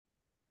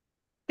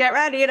Get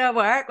ready to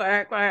work,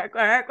 work, work,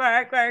 work,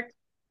 work, work.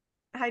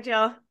 Hi,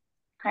 Jill.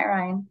 Hi,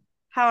 Ryan.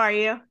 How are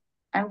you?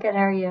 I'm good.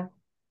 How are you?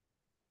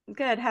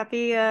 Good.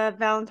 Happy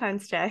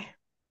Valentine's Day.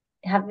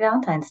 Happy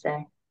Valentine's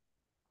Day.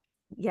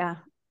 Yeah,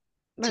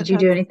 Did you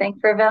do that's anything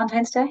for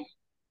Valentine's Day?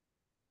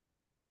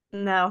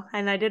 no,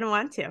 and I didn't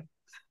want to.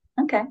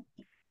 Okay,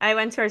 I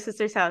went to our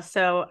sister's house,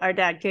 so our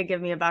dad could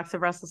give me a box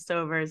of Russell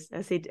Stovers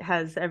as he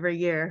has every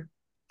year,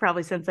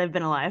 probably since I've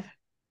been alive.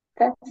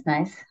 that's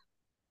nice.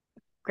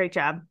 Great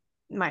job,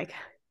 Mike.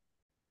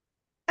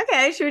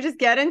 Okay, should we just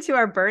get into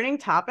our burning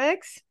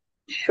topics?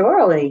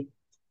 Surely.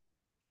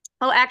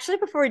 Oh, actually,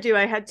 before we do,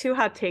 I had two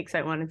hot takes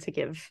I wanted to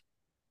give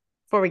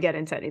before we get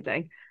into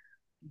anything.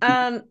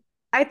 Um,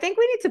 I think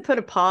we need to put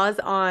a pause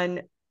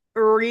on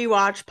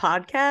rewatch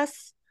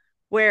podcasts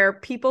where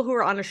people who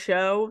are on a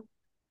show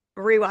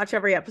rewatch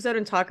every episode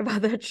and talk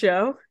about that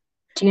show.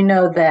 Do you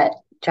know that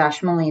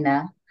Josh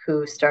Molina,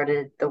 who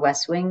started the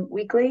West Wing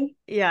Weekly,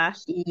 Yeah.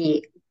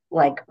 he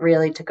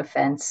really took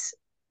offense,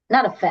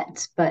 not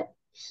offense, but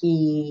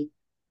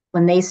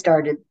when they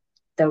started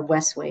the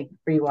West Wing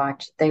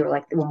rewatch, they were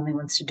like the only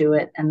ones to do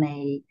it. And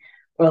they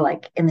were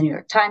like in the New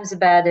York Times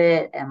about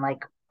it and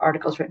like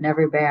articles written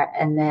everywhere.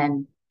 And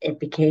then it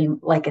became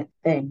like a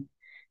thing.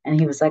 And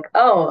he was like,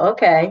 oh,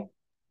 okay.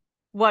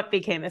 What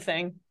became a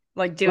thing?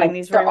 Like doing Like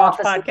these the rewatch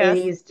office podcasts?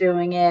 ladies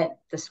doing it,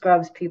 the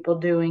scrubs people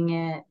doing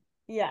it.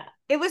 Yeah.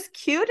 It was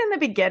cute in the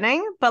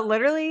beginning, but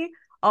literally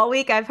all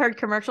week I've heard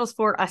commercials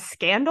for a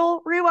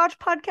Scandal rewatch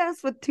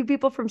podcast with two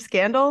people from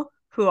Scandal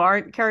who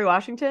aren't Kerry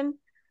Washington.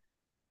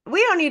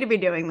 We don't need to be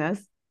doing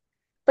this.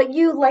 But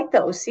you like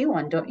the OC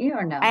one, don't you,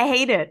 or no? I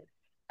hate it.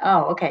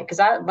 Oh, okay. Because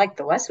I like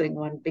the West Wing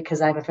one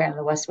because I'm a fan of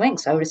the West Wing.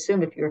 So I would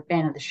assume if you're a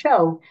fan of the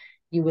show,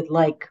 you would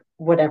like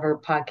whatever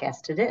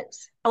podcast it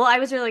is. Well, I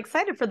was really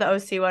excited for the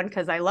OC one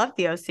because I love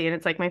the OC and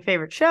it's like my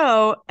favorite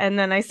show. And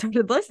then I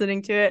started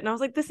listening to it and I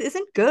was like, this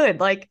isn't good.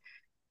 Like,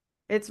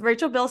 it's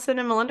Rachel Bilson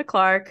and Melinda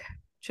Clark,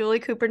 Julie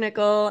Cooper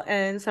Nickel,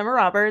 and Summer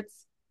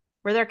Roberts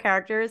were their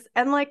characters.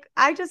 And like,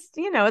 I just,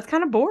 it's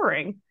kind of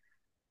boring.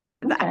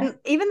 Okay.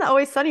 Even the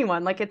Always Sunny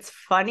one, like, it's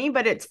funny,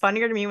 but it's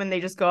funnier to me when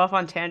they just go off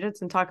on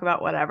tangents and talk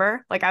about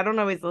whatever. Like, I don't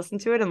always listen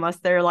to it unless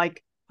they're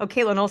like, oh,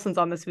 Caitlin Olsen's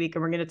on this week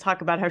and we're going to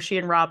talk about how she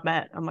and Rob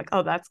met. I'm like,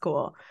 oh, that's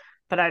cool.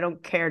 But I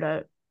don't care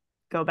to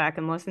go back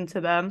and listen to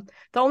them.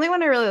 The only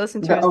one I really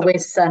listen to The is the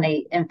Always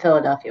Sunny in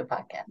Philadelphia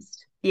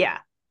podcast. yeah.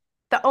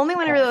 The only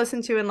one I Okay. really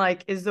listen to and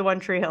like is the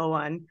One Tree Hill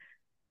one.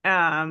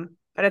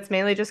 But it's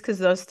mainly just because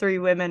those three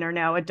women are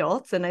now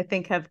adults and I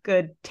think have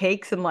good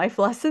takes and life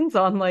lessons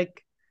on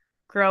like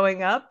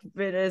growing up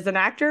as an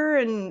actor,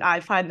 and I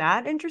find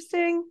that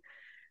interesting.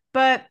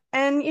 But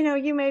and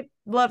you may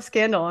love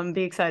Scandal and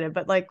be excited,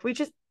 but like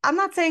I'm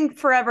not saying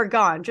forever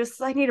gone.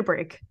 Just I need a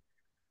break.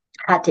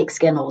 Hot take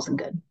scandal wasn't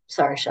good.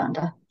 Sorry,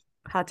 Shonda.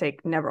 Hot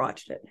take, never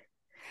watched it.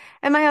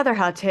 And my other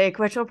hot take,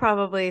 which will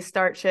probably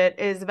start shit,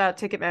 is about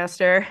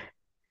Ticketmaster.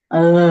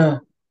 Ugh.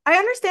 I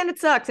understand it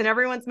sucks and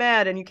everyone's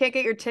mad and you can't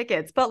get your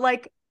tickets, but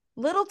like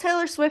little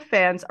Taylor Swift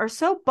fans are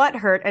so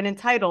butthurt and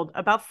entitled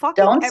about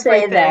fucking Don't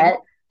say everything. that.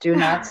 Do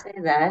not say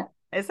that.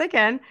 Yes, I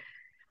can.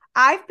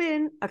 I've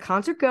been a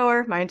concert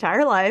goer my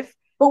entire life.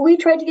 But we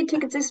tried to get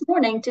tickets this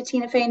morning to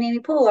Tina Fey and Amy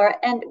Poehler,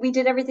 and we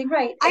did everything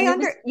right, I and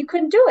under you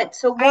couldn't do it.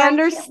 So I why can't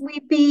understand we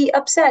be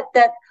upset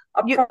that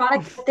a you.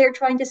 product that they're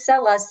trying to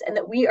sell us and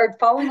that we are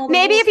following all the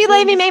Maybe rules if and you let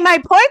doing me this? make my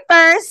point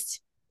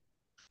first.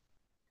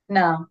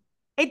 No,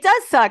 It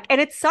does suck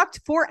and it sucked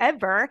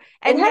forever.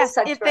 it And has yes,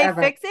 sucked if they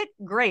forever. fix it,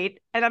 great.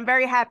 And I'm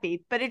very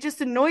happy. But it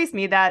just annoys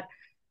me that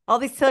all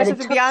these Taylor That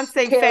Swift it and took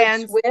Beyonce Taylor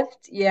fans,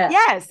 Swift. Yeah.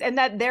 yes, and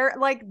that they're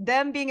like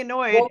them being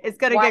annoyed Well, is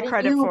gonna get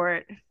credit for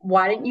it.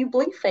 why didn't you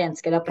Blee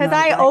fans get up and Because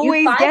arms? I Why didn't you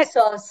always Five get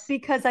Sauce?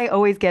 because I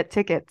always get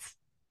tickets.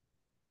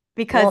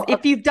 Because Well,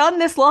 if you've done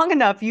this long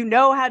enough, you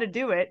know how to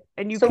do it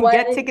and you so can why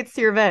get didn't tickets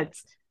to your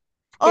events.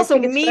 get Also,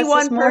 tickets for me, us this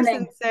one person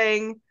morning?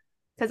 saying,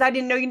 because I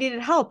didn't know you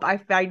needed help.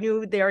 I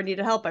knew they already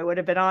needed help. I would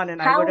have been on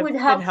and I would have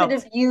How been could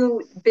have helped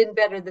you been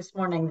better this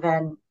morning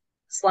than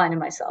Slime and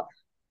myself?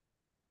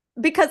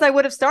 because I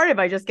would have started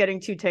by just getting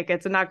two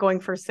tickets and not going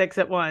for six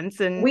at once.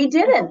 And We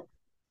didn't.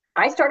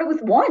 I started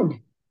with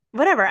one.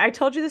 whatever. I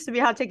told you this to be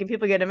a hot take and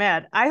people get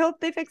mad. I hope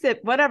they fix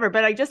it, whatever.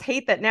 But I just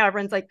hate that now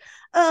everyone's like,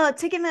 oh,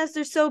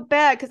 Ticketmaster's so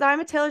bad because I'm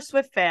a Taylor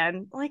Swift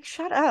fan. Like,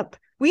 shut up.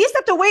 We used to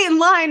have to wait in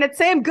line at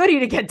Sam Goody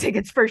to get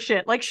tickets for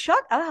shit. Like,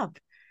 shut up.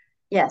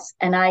 Yes,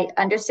 and I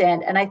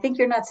understand, and I think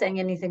you're not saying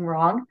anything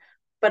wrong,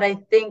 but I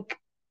think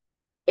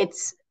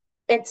it's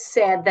it's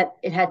sad that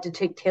it had to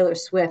take Taylor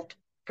Swift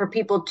for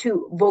people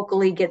to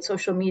vocally get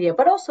social media.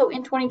 But also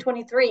in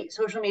 2023,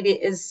 social media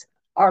is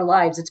our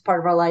lives. It's part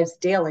of our lives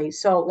daily.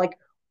 So like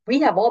we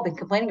have all been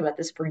complaining about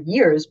this for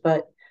years,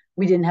 but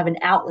we didn't have an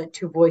outlet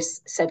to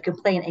voice said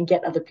complaint and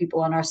get other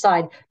people on our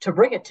side to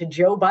bring it to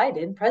Joe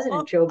Biden, President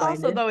Well, Joe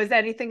also, Biden. though, is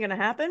anything going to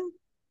happen?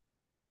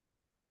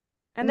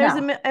 And there's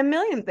No. a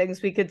million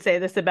things we could say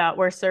this about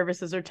where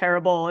services are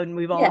terrible and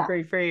we've all Yeah.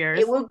 agreed for It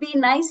years. would be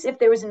nice if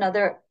there was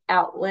another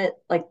outlet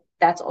like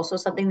that's also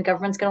something the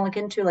government's going to look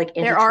into, like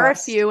There are a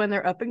antitrust. few and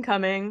they're up and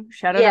coming.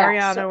 Shout out Yeah.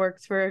 Ariana, So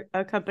works for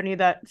a company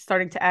that's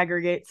starting to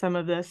aggregate some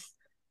of this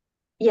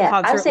yeah,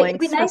 I would concert say it'd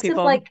be links for nice if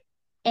people. like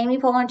Amy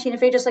Poehler and Tina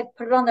Fey just like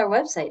put it on their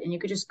website and you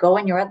could just go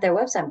and you're at their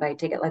website and buy a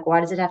ticket. Like,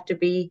 why does it have to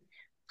be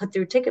put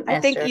through I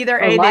think Ticketmaster either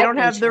or A, they Live don't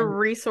have the Nation?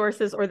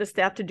 resources or the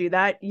staff to do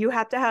that. You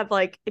have to have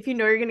like, if you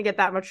know you're going to get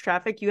that much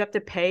traffic, you have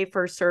to pay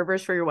for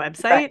servers for your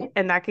website, Right.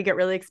 and that could get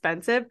really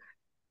expensive.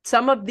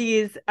 Some of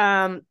these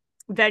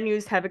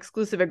venues have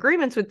exclusive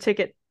agreements with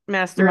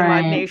Ticketmaster and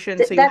Live Right.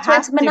 Nation, so you That's why have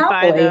it's to buy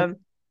monopoly. them,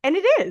 and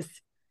it is.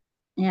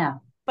 Yeah.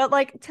 But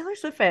like Taylor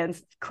Swift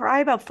fans cry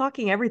about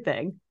fucking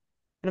everything,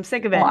 and I'm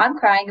sick of Well, it. I'm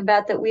crying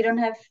about that we don't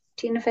have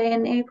Tina Fey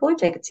and Amy Poehler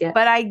tickets yet.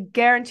 But I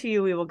guarantee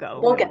you, we will go.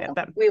 We'll We will get get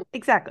them. them. We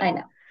Exactly. I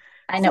know.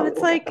 I know So we it's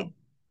will get like them.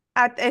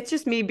 it's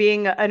just me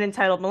being an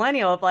entitled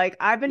millennial of like,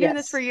 I've been doing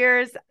this for Yes.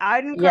 years.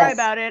 I didn't cry Yes.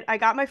 about it. I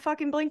got my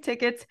fucking Blink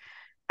tickets.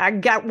 I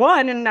got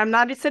one and I'm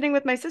not sitting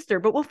with my sister,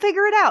 but we'll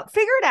figure it out.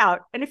 Figure it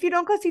out. And if you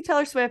don't go see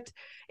Taylor Swift,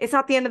 it's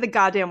not the end of the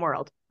goddamn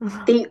world.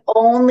 The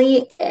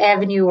only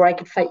avenue where I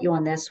could fight you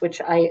on this,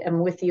 which I am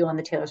with you on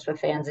the Taylor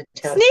Swift fans and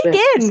Taylor Sneak Swift,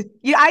 is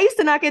in. I used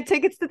to not get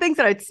tickets to things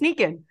that I'd sneak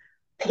in.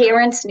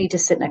 parents need to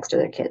sit next to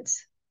their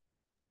kids.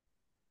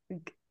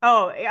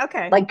 Oh,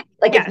 okay. Like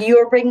if Yes.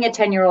 you're bringing a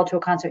 10-year-old to a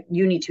concert,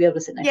 you need to be able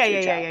to sit next Yeah, to yeah,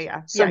 your yeah, child. yeah,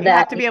 yeah. So Yeah, you have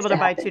that to be needs able to to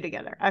buy happen. two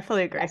together. I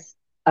fully agree. Yes.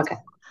 Okay.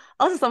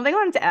 Also, something I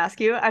wanted to ask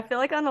you. I feel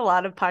like on a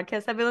lot of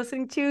podcasts I've been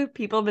listening to,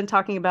 people have been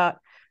talking about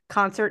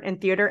concert and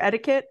theater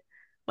etiquette.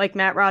 Like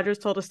Matt Rogers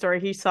told a story.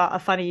 He saw a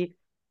funny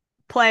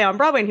play on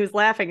Broadway and he was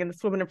laughing, and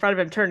this woman in front of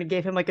him turned and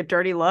gave him like a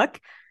dirty look.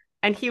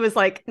 And he was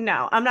like,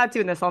 no, I'm not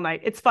doing this all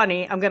night. It's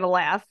funny. I'm going to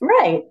laugh.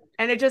 Right.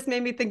 And it just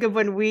made me think of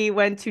when we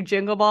went to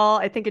Jingle Ball,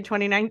 I think in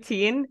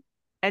 2019.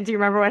 And do you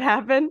remember what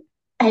happened?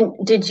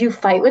 And did you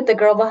fight with the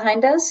girl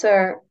behind us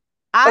or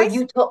I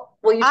you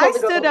I told the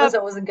girl stood that up.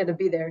 Lizzo wasn't going to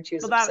be there and she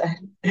was Well, that upset.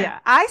 yeah,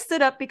 I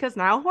stood up because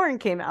Niall Horan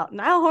came out.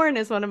 Niall Horan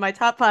is one of my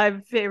top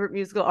 5 favorite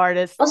musical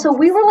artists. Also,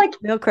 we were like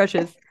Male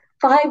crushes.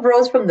 5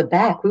 rows from the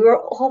back. We were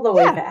all the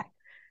way Yeah. back.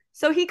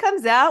 So he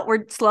comes out,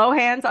 we're slow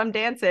hands, I'm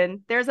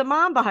dancing. There's a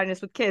mom behind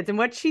us with kids. And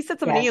what she said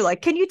something to you, Yes.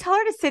 like, can you tell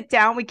her to sit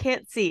down? We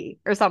can't see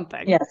or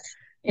something. Yes.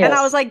 And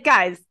I was Yes. like,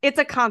 guys, it's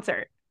a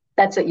concert.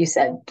 That's what you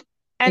said.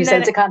 You And said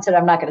then, it's a concert.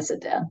 I'm not going to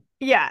sit down.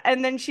 yeah.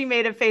 And then she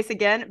made a face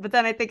again. But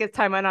then I think as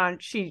time went on,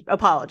 she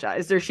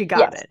apologized or she got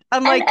Yes. it.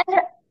 I'm And,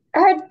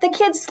 like, the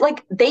kids,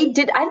 like, they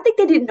did. I don't think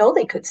they didn't know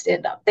they could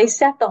stand up. They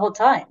sat the whole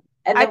time.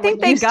 And I then think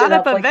when they you got stood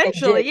up up, like, they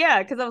eventually. did.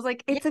 Yeah. Cause I was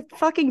like, Yeah. it's a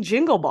fucking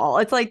jingle ball.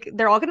 It's like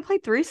they're all going to play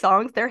 3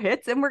 songs, their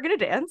hits, and we're going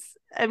to dance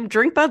and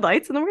drink Bud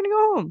Lights, and then we're going to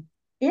go home.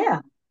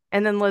 Yeah.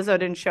 And then Lizzo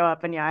didn't show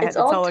up. And yeah, I had It's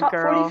to all tell a top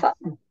 40 girl.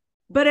 fun.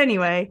 But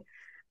anyway,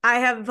 I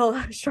have a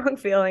lot of strong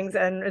feelings,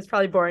 and it's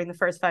probably boring the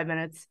first 5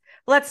 minutes.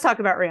 Let's talk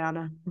about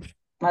Rihanna.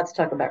 Let's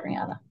talk about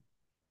Rihanna.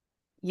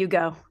 You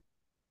go.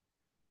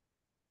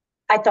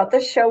 I thought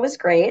the show was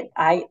great.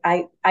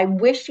 I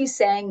wish she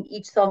sang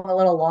each song a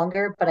little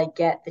longer, but I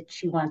get that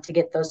she wanted to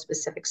get those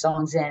specific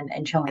songs in,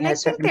 and she only And had I a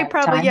think certain they amount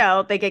of probably, time.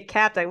 yeah, they get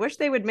capped. I wish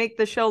they would make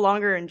the show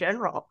longer in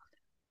general.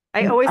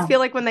 I Mm, always feel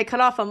like when they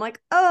cut off, I'm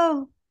like,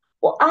 oh,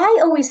 Well, I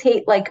always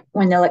hate like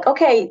when they're like,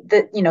 okay,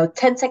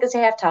 10 seconds to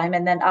halftime,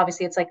 and then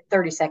obviously it's like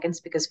 30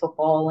 seconds because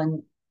football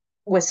and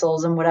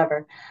whistles and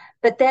whatever.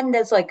 But then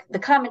there's like the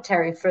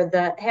commentary for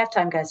the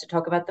halftime guys to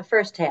talk about the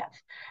first half.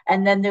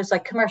 And then there's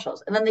like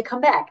commercials. And then they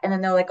come back and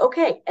then they're like,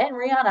 okay, and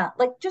Rihanna,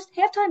 like just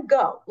halftime,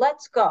 go.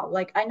 Let's go.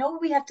 Like I know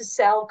we have to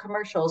sell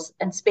commercials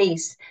and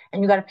space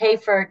and you got to pay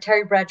for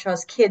Terry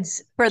Bradshaw's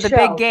kids for the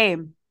big show.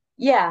 game.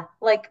 Yeah,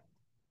 like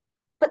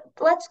but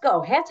let's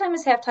go. Halftime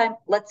is halftime.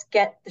 Let's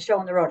get the show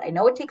on the road. I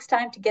know it takes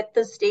time to get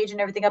the stage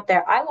and everything up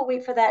there. I will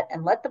wait for that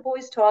and let the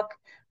boys talk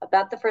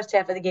about the first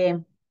half of the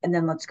game, and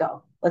then let's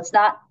go. Let's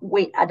not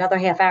wait another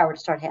half hour to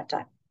start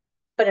halftime.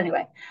 But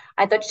anyway,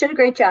 I thought she did a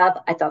great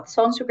job. I thought the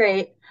songs were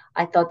great.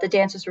 I thought the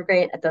dances were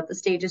great. I thought the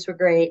stages were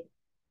great.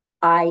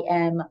 I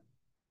am,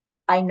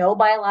 I know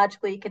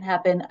biologically it can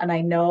happen, and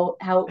I know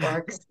how it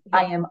works. Yeah.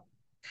 I am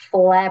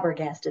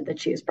flabbergasted that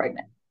she is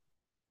pregnant.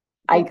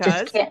 I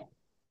just Because can't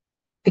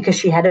because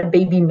she had a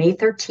baby May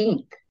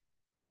 13th.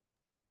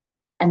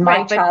 And my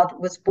right, but child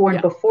was born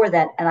yeah, before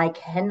that. And I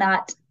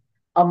cannot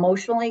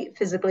emotionally,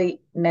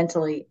 physically,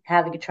 mentally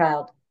having a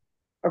child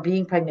or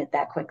being pregnant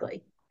that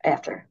quickly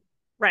after.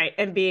 right,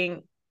 and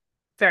being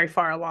very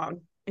far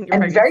along in your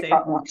And very pregnancy.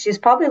 far along. She's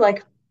probably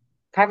like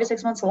 5 or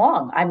 6 months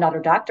along. I'm not her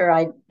doctor.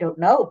 I don't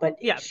know, but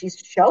Yeah, she's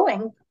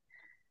showing.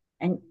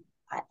 And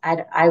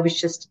I was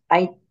just,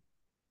 I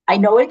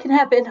know it can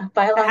happen it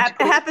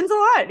biologically. happens a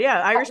lot. Yeah,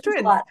 It Irish happens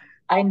a twins. lot.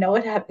 I know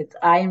it happens.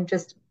 I am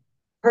just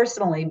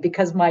personally,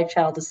 because my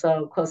child is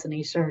so close in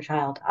age to her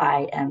child,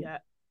 Yeah,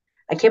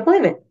 I can't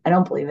believe it. I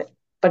don't believe it,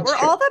 but it's were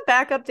true. all the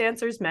backup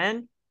dancers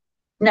men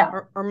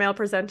No, or male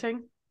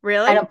presenting?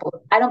 Really? I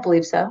don't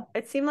believe so.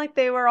 It seemed like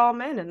they were all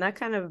men, and that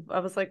kind of I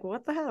was like,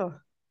 what the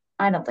hell?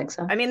 I don't think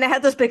so. I mean, they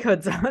had those big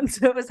hoods on,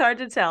 so it was hard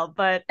to tell,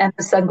 And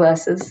the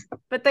sunglasses.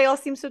 but they all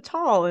seem so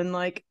tall and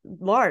like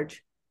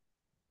large.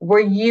 Were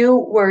you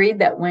worried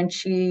that when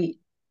she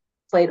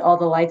played All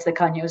the Lights that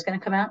Kanye was going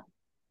to come out?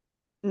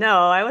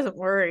 No, I wasn't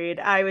worried.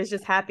 I was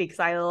just happy because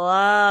I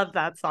love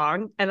that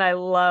song and I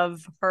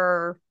love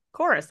her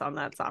chorus on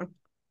that song.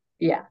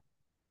 Yeah.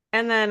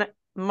 And then Are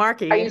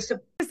Marky you su-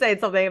 said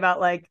something about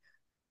like,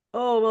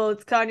 oh, well,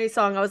 it's Kanye's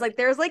song. I was like,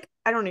 there's like,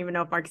 I don't even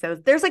know if Marky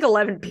says there's like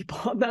 11 people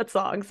on that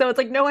song. So it's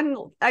like no one,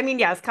 I mean,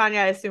 yes, Kanye,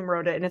 I assume,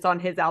 wrote it and it's on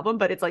his album,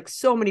 but it's like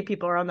so many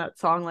people are on that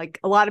song. Like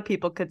a lot of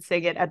people could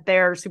sing it at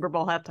their Super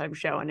Bowl halftime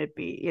show and it'd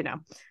be,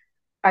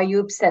 are you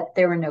upset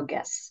there were no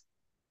guests?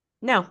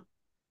 no,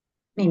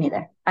 Me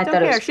neither. I don't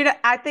thought it care. was.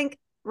 I think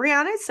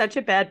Rihanna is such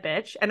a bad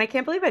bitch. And I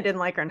can't believe I didn't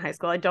like her in high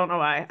school. I don't know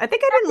why. How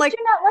did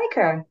you not like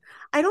her?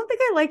 I don't think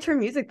I liked her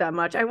music that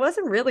much. I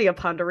wasn't really a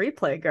Pon de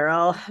Replay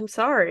girl. I'm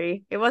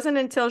sorry. It wasn't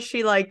until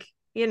she like,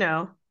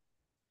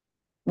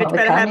 What Bitch with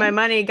Better Have My Kanye?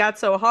 Money got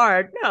so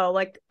hard. No,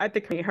 like I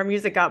think her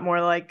music got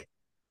more like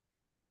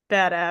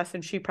badass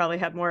and she probably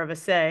had more of a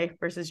say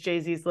versus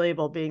Jay-Z's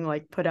label being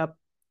like put up,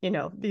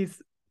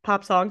 these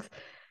pop songs.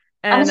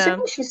 I'm And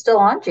assuming she's still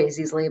on Jay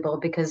Z's label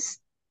because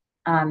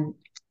um,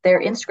 their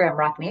Instagram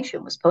Rock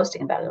Nation was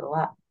posting about it a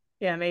lot.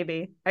 yeah,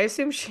 maybe. I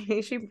assume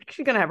she's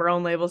gonna have her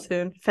own label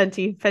soon.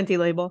 Fenty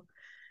label.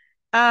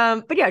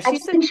 But yeah, I she's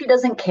just think she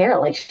doesn't care.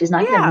 Like she's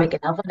not going to yeah. make an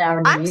album now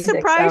or new I'm music.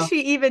 surprised So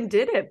she even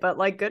did it, but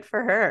like good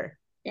for her.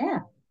 yeah,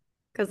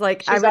 Cause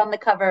like I she's would on the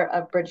cover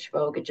of British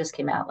Vogue. It just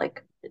came out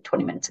like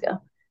 20 minutes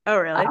ago. oh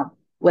really?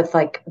 With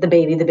like the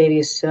baby. The baby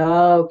is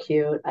so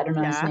cute. I don't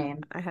know his Yeah,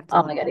 name. I have to Oh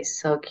look. my God, he's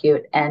so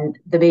cute. And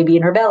the baby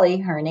in her belly,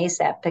 her and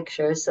ASAP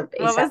pictures of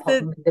What ASAP was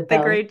holding the the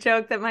belly. great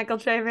joke that Michael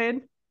Che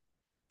made?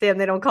 Damn,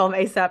 they don't call him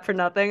ASAP for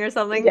nothing or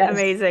something. Yes,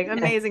 Amazing, yes.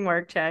 amazing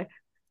work, Che.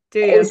 Do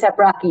you? ASAP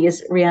Rocky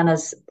is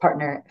Rihanna's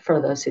partner,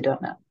 for those who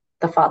don't know,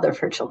 the father of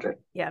her children.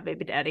 Yeah,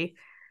 baby daddy.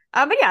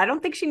 But yeah, I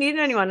don't think she needed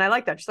anyone. I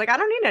like that. She's like, I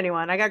don't need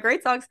anyone. I got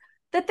great songs.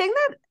 The thing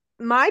that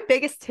my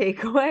biggest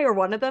takeaway, or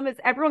one of them, is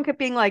everyone kept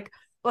being like,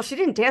 well, she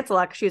didn't dance a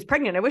lot because she was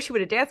pregnant. I wish she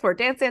would have danced more.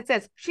 Dance, dance,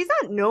 dance. She's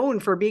not known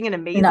for being an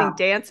amazing No,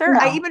 dancer.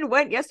 I no. even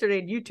went yesterday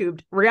and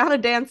YouTubed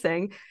Rihanna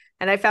dancing,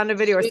 and I found a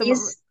video where someone,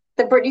 She's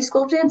the Britney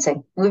School of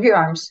dancing. Move your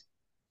arms.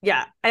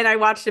 yeah, and I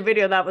watched a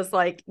video that was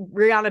like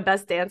Rihanna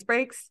best dance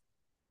breaks.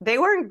 They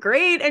weren't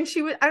great, and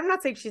she was. I'm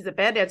not saying she's a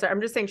bad dancer.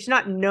 I'm just saying she's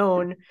not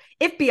known.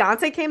 If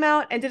Beyonce came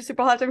out and did a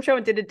Super Bowl halftime show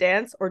and did a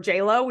dance, or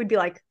J Lo, we'd be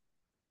like,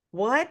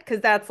 what?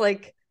 Because that's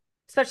like,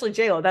 especially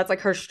J Lo, that's like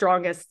her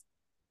strongest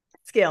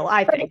skill,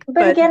 I think. But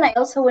But again, I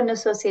also wouldn't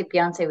associate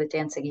Beyonce with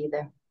dancing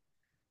either.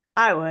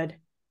 I would.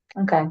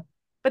 Okay.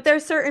 But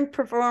there's certain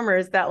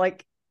performers that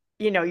like,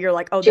 you're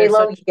like, oh, J they're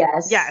Lo, such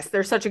yes. yes,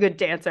 they're such a good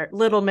dancer.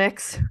 Little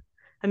Mix,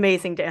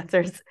 amazing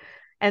dancers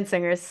and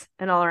singers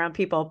and all around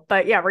people.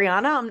 But yeah,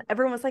 Rihanna,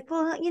 everyone was like,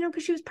 well,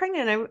 because she was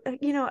pregnant.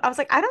 I was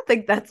like, I don't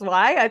think that's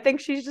why. I think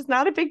she's just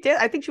not a big dance.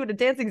 I think she would have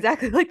danced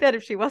exactly like that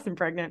if she wasn't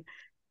pregnant.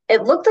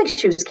 It looked like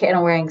she was kind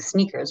of wearing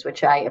sneakers,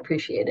 which I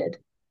appreciated.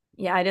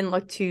 Yeah, I didn't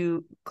look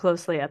too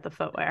closely at the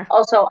footwear.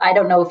 Also, I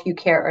don't know if you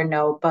care or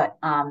no, but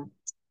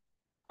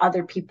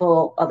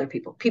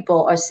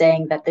people are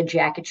saying that the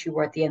jacket she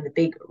wore at the end, the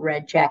big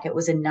red jacket,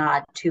 was a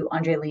nod to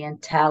Andre Leon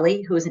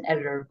Talley, who was an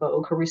editor of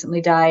Vogue, who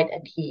recently died,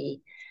 and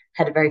he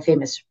had a very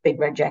famous big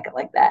red jacket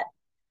like that.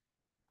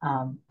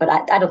 But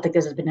I don't think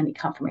there's been any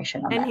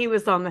confirmation on And that. he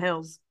was on the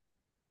hills.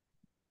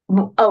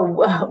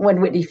 Oh,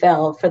 when Whitney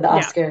fell for the Yeah.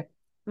 Oscar,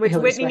 Which he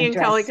was Whitney wearing a and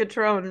Kelly dress.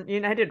 Catrone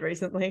united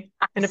recently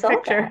I in a saw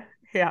picture. that.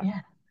 Yeah.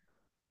 Yeah.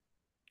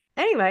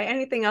 Anyway,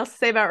 anything else to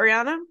say about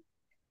Rihanna?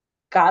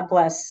 God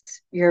bless.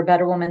 You're a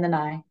better woman than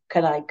I.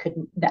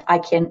 Couldn't. I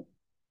can't.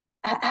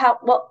 How?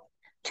 Well,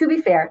 to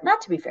be fair,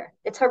 not to be fair,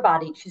 it's her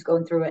body. She's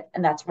going through it,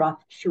 and that's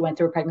rough. She went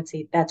through a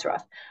pregnancy. That's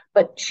rough.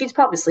 But she's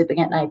probably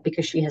sleeping at night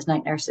because she has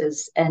night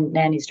nurses and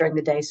nannies during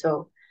the day.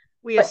 So,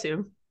 We but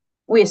assume.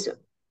 we assume.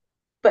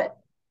 But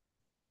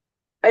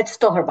it's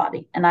still her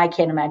body, and I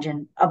can't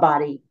imagine a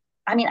body.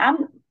 I mean,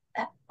 I'm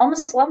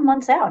almost 11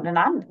 months out, and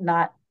I'm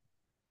not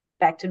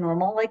back to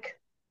normal. Like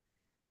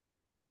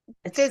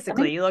it's. I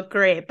Physically, mean, you look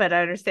great, but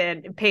I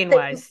understand pain th-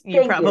 wise, you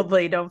thank you.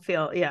 probably don't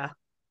feel, yeah.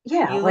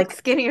 Yeah, You look like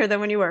skinnier than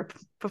when you were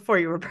before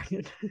you were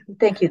pregnant.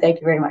 thank you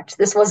very much.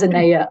 This wasn't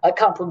a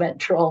compliment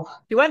troll.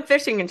 You went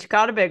fishing and she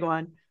caught a big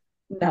one.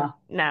 No,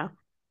 No.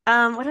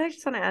 What did I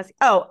just want to ask?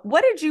 Oh,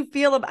 what did you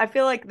feel about? I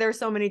feel like there's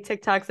so many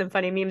TikToks and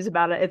funny memes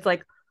about it. It's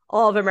like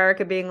all of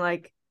America being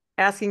like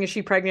asking, is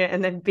she pregnant?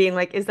 And then being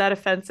like, is that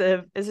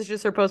offensive? Is this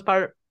just her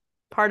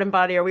postpartum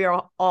body? Are we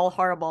all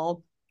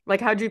horrible?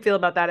 Like, how'd you feel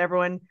about that?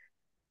 Everyone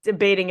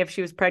debating if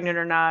she was pregnant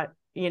or not,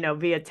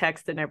 via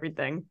text and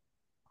everything.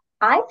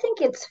 I think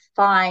it's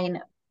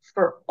fine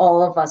for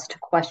all of us to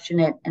question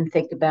it and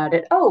think about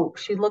it. Oh,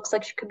 she looks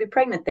like she could be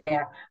pregnant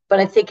there. But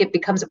I think it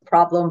becomes a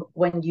problem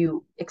when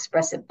you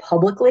express it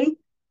publicly.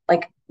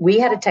 Like we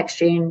had a text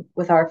chain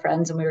with our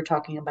friends and we were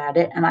talking about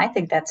it. And I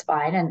think that's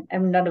fine.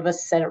 And none of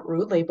us said it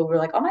rudely, but we were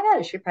like, oh my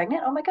God, is she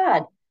pregnant? Oh my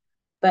God.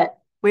 But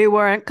We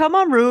weren't. Come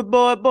on, rude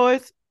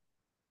boys.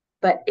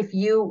 if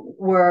you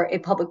were a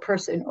public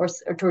person or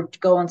to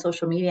go on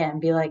social media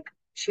and be like,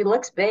 she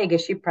looks big,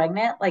 is she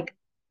pregnant? Like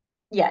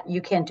Yeah,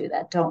 you can't do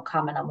that. Don't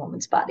comment on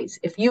women's bodies.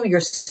 If you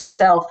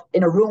yourself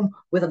in a room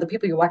with other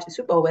people you're watching the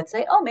Super Bowl with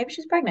say, oh, maybe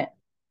she's pregnant,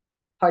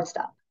 hard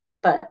stop.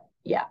 But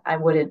yeah, I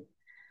wouldn't.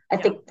 I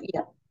Yeah. think,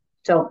 yeah,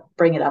 don't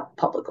bring it up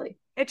publicly.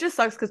 It just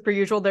sucks because per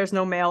usual, there's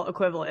no male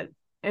equivalent.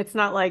 It's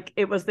not like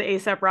it was the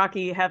ASAP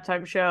Rocky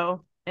halftime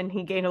show and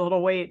he gained a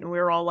little weight and we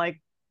were all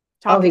like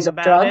Oh, talking he's on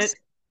about drugs? it.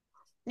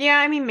 Yeah,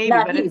 I mean maybe,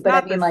 Not but he, it's but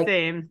I not mean, the like,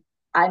 same.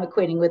 I'm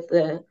equating with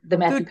the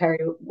Matthew Dude, Perry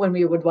when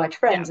we would watch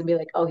yeah, Friends and be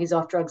like, oh, he's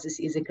off drugs this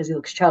season because he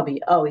looks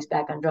chubby. Oh, he's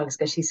back on drugs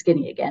because she's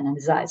skinny again and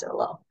his eyes are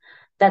low.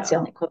 That's yeah, the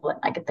only equivalent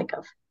I could think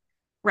of.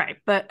 right.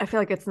 But I feel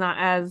like it's not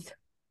as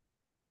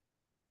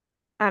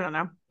I don't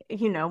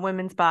know,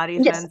 women's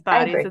bodies, Yes, men's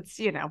I bodies. agree. It's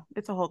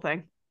it's a whole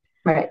thing.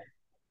 Right.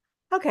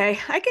 Okay,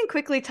 I can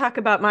quickly talk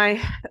about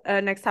my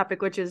next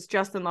topic, which is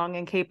Justin Long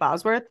and Kate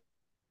Bosworth.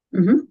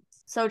 Mm-hmm.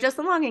 So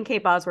Justin Long and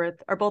Kate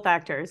Bosworth are both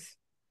actors.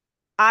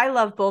 I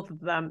love both of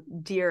them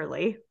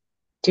dearly.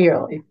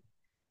 Dearly.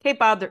 Kate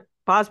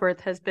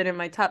Bosworth has been in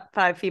my top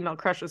 5 female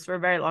crushes for a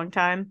very long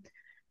time.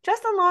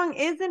 Justin Long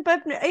isn't,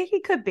 but he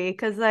could be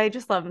because I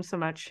just love him so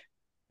much.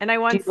 And I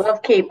Do you once,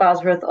 love Kate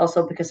Bosworth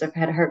also because of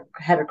her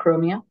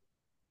heterochromia?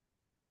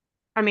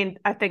 I mean,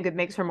 I think it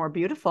makes her more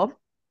beautiful,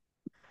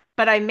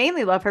 but I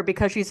mainly love her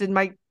because she's in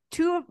my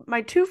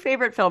two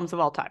favorite films of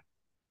all time.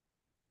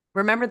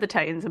 Remember the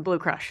Titans and Blue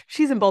Crush.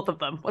 She's in both of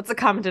them. What's the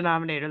common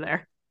denominator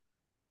there?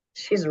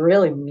 She's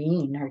really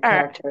mean, her All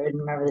right, character in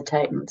Remember the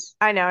Titans.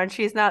 I know, and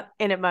she's not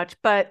in it much,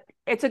 but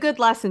it's a good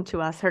lesson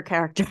to us, her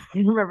character.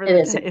 Remember It the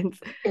is Titans.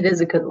 it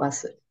is a good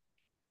lesson.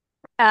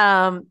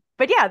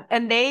 But yeah,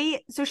 and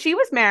so she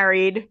was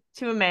married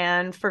to a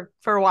man for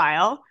a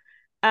while.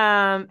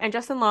 And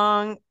Justin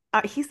Long,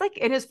 he's like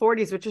in his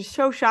 40s, which is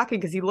so shocking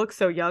because he looks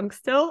so young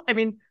still. I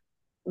mean,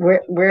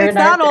 We're it's in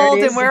our not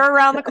old and 30s. we're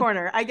around the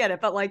corner. I get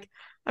it, but like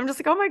I'm just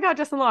like, oh my God,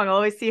 Justin Long. I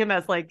always see him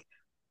as like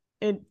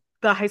in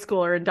the high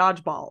school or in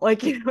dodgeball.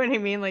 Like, you know what I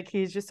mean? Like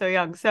he's just so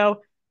young.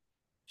 So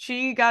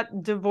she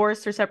got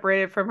divorced or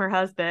separated from her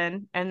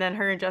husband, and then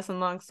her and Justin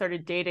Long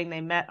started dating.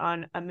 They met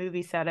on a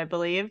movie set, I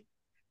believe.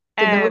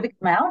 Did the And movie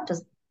come out?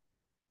 Does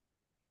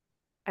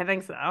I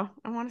think so.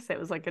 I want to say it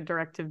was like a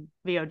direct to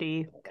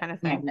VOD kind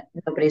of yeah, thing.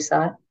 nobody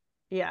saw it.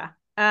 Yeah.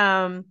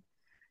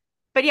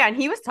 But yeah, and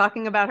he was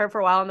talking about her for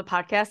a while on the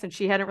podcast and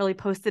she hadn't really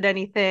posted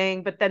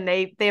anything, but then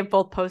they have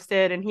both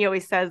posted and he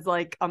always says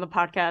like on the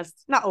podcast,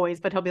 not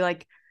always, but he'll be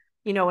like,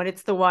 when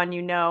it's the one,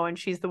 and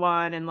she's the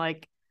one and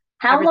like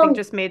How everything long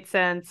just made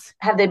sense.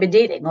 have they been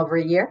dating? Over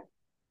a year?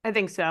 I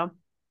think so.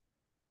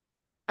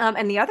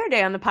 And the other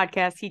day on the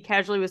podcast, he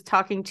casually was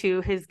talking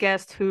to his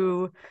guest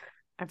who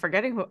I'm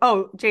forgetting who.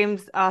 Oh,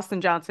 James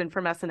Austin Johnson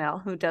from SNL,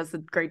 who does the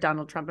great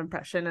Donald Trump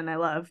impression, and I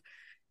love.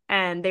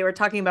 And they were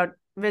talking about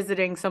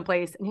visiting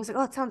someplace, and he was like,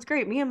 "Oh, it sounds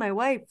great. Me and my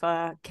wife,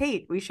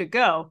 Kate, we should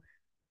go."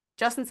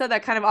 Justin said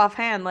that kind of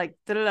offhand, like,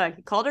 da-da-da.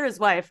 He called her his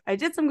wife. I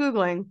did some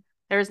googling.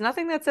 There's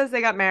nothing that says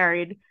they got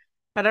married,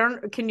 but I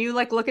don't. Can you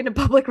like look into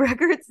public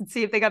records and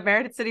see if they got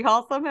married at City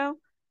Hall somehow?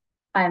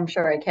 I'm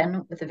sure I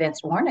can with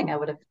advanced warning. I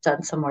would have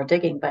done some more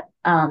digging, but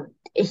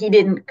he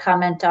didn't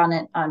comment on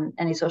it on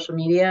any social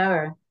media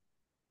or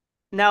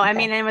No, I okay.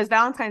 mean, it was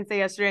Valentine's Day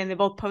yesterday, and they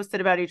both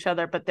posted about each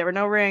other, but there were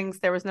no rings.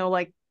 There was no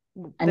like,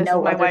 And this is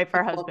no my other wife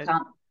or people husband.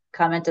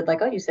 commented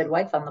like, "Oh, you said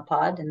wife on the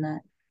pod in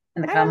the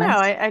I don't know.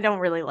 comments." I don't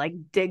really like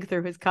dig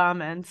through his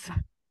comments.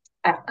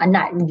 I'm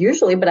not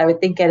usually, but I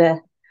would think at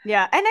a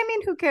Yeah. And I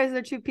mean, who cares?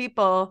 They're two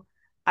people.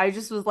 I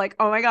just was like,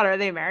 oh my God, are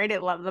they married? I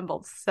love them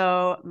both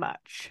so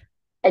much.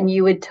 and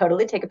you would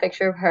totally take a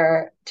picture of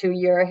her to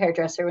your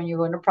hairdresser when you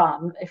were going to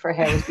prom if her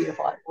hair was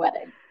beautiful at the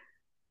wedding.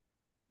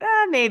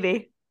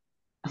 Maybe.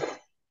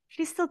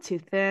 She's still too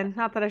thin.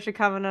 Not that I should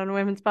comment on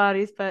women's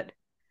bodies, but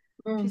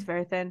she's Mm.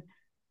 very thin.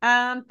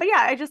 But yeah,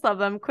 I just love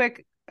them.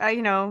 Quick,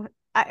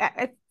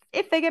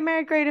 if they get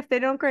married, great. If they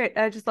don't, great.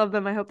 I just love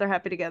them. I hope they're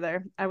happy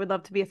together. I would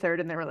love to be a third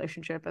in their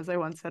relationship, as I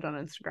once said on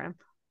Instagram.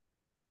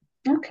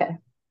 Okay.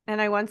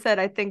 And I once said,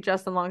 I think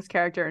Justin Long's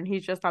character, and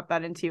he's just not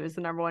that into you, is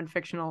the number one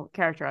fictional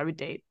character I would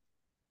date.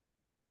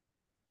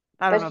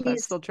 I don't But know if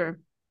that's he's still true.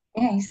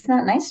 yeah, he's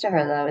not nice to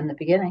her though in the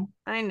beginning.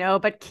 I know,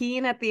 but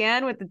Keen at the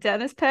end with the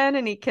dentist pen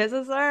and he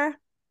kisses her.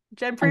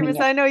 Jen I mean, Primus,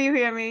 yeah, I know you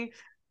hear me.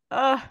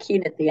 Ugh.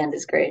 Keen at the end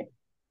is great.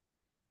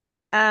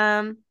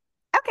 Um,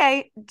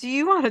 okay. Do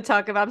you want to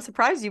talk about? I'm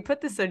surprised you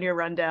put this in your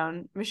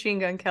rundown. Machine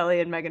Gun Kelly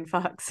and Megan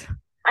Fox.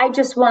 I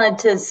just wanted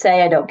to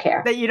say I don't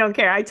care That you don't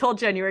care. I told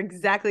Jen you were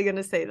exactly going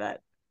to say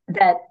that.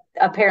 that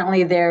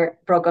apparently they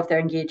broke off their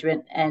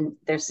engagement and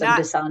there's some Not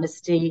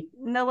dishonesty.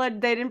 no,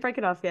 they didn't break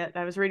it off yet.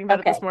 I was reading about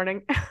it this Okay.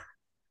 morning.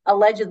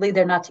 Allegedly,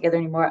 they're not together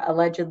anymore.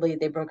 Allegedly,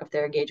 they broke off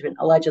their engagement.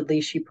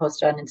 Allegedly, she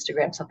posted on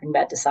Instagram something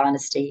about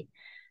dishonesty.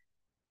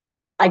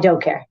 I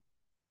don't care.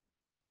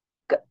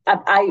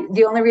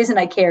 The only reason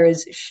I care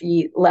is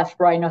she left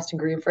Ryan Austin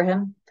Green for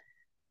him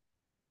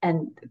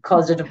and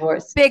caused a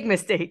divorce, Big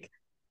mistake.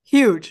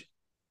 Huge.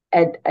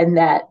 and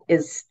that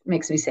is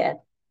makes me sad.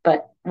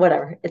 But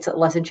whatever, it's a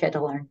lesson she had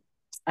to learn.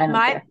 I don't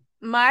My care.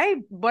 my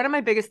one of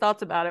my biggest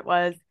thoughts about it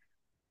was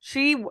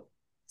she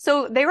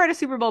so they were at a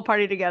Super Bowl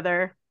party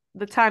together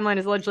the timeline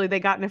is allegedly they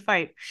got in a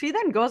fight. She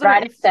then goes on her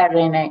Friday,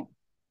 Saturday night.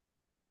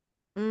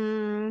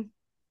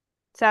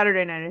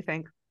 Saturday night, I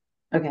think.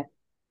 Okay.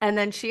 And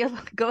then she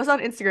goes on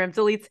Instagram,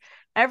 deletes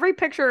every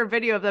picture or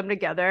video of them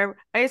together.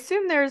 I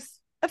assume there's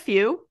a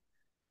few.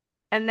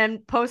 And then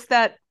posts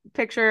that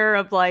picture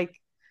of like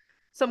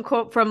some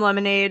quote from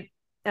Lemonade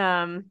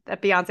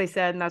that Beyonce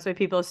said, and that's why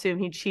people assume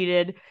he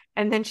cheated.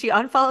 And then she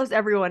unfollows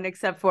everyone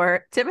except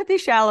for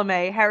Timothée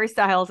Chalamet, Harry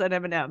Styles, and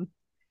Eminem.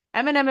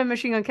 Eminem and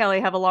Machine Gun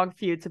Kelly have a long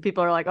feud, so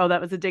people are like, "Oh, that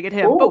was a dig at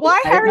him." Oh, But why I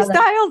didn't Harry know that.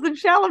 Styles and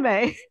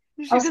Chalamet?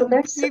 She Also,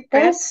 doesn't keep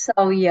they're it.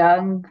 so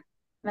young,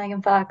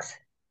 Megan Fox.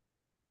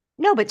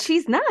 No, but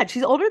she's not.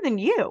 She's older than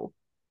you.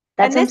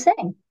 That's And what I'm this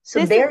saying. So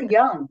this is they're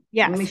young.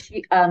 yes,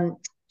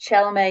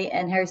 Chalamet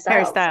and Harry Harry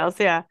Styles. Styles,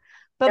 yeah.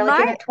 But They're like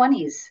in their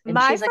 20s, and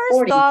my she's like first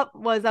 40. thought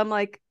was, I'm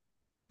like,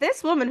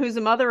 this woman who's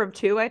a mother of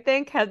two, I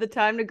think, had the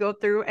time to go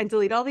through and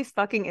delete all these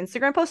fucking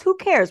Instagram posts. Who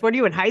cares? What are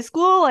you in high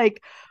school?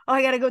 Like, oh,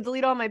 I gotta go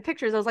delete all my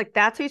pictures. I was like,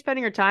 that's how you're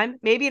spending your time.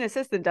 Maybe an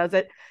assistant does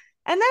it.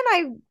 And then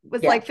I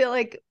was Yeah. like, feel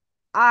like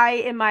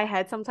in my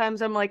head,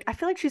 sometimes I'm like, I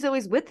feel like she's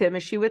always with him.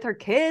 Is she with her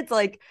kids?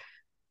 Like,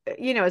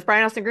 is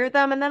Brian Austin agree with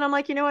them? And then I'm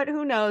like, you know what?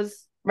 Who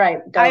knows?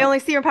 Right. I only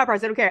see her in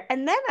paparazzi. I don't care.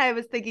 And then I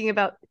was thinking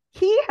about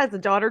he has a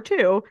daughter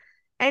too.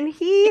 And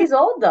He's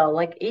old though,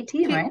 like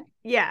 18, right?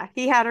 Yeah,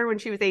 he had her when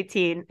she was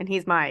 18 and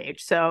he's my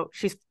age, so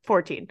she's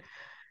 14.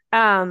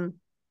 And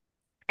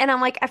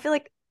I'm like, I feel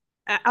like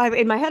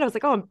in my head I was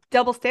like, oh, I'm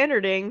double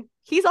standarding.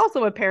 He's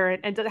also a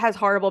parent and has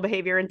horrible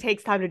behavior and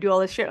takes time to do all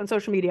this shit on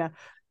social media.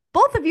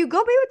 Both of you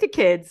go be with the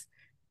kids.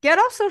 Get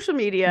off social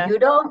media. You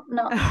don't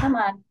know. Come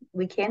on.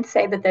 We can't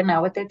say that they're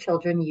not with their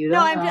children. You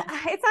don't know.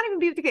 It's not even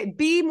be with the kids.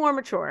 Be more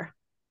mature.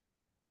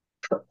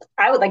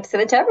 I would like to say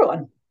that to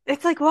everyone.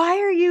 It's like, why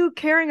are you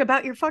caring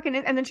about your fucking...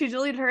 And then she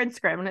deleted her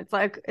Instagram, and it's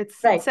like, it's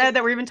right. sad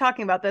that we're even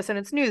talking about this and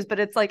it's news, but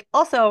it's like,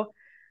 also,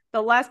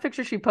 the last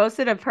picture she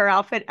posted of her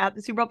outfit at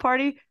the Super Bowl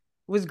party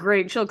was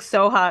great. She looks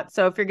so hot.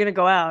 So if you're going to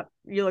go out,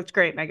 you looked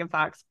great, Megan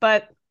Fox.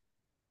 But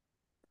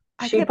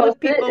she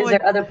posted it. Is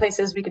there other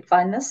places we could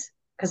find this?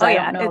 Because I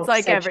don't know. It's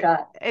like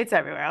it's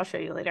everywhere. I'll show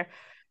you later.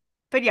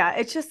 But yeah,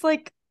 it's just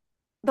like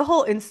the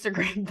whole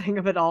Instagram thing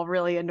of it all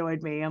really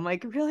annoyed me. I'm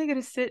like, really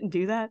going to sit and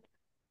do that?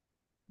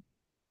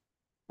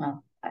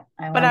 Well,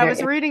 I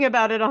was reading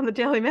about it on the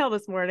Daily Mail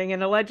this morning,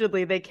 and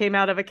allegedly they came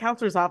out of a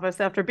counselor's office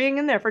after being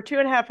in there for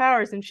 2.5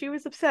 hours, and she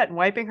was upset and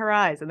wiping her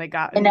eyes, and they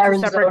got in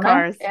Arizona separate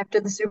cars after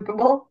the Super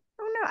Bowl.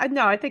 Oh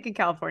no, I think in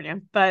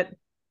California, but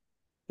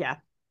yeah,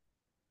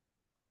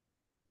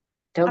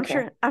 I'm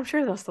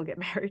sure they'll still get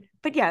married.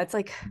 But yeah, it's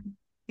like,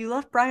 you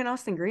left Brian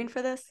Austin Green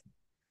for this.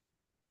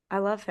 I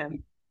love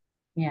him.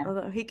 Yeah,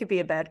 although he could be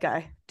a bad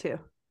guy too.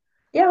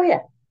 Yeah, oh,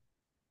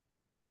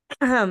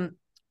 yeah.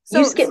 So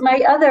you skipped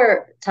my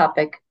other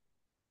topic.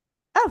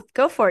 Oh,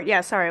 go for it.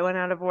 Yeah, sorry, I went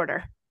out of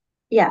order.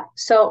 Yeah,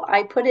 so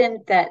I put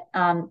in that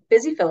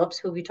Busy Phillips,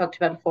 who we talked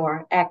about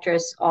before,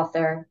 actress,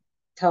 author,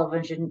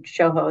 television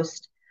show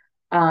host.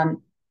 I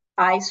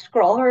don't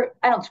scroll her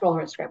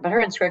Instagram, but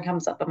her Instagram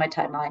comes up on my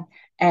timeline,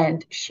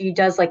 and she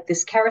does like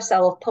this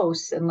carousel of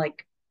posts and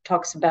like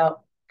talks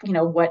about,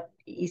 what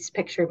each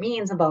picture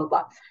means and blah, blah,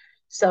 blah.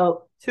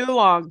 So too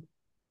long.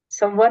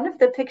 So one of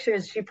the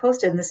pictures she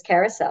posted in this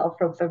carousel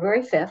from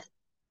February 5th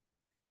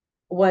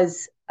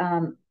was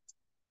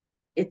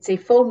it's a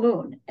full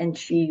moon, and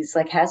she lives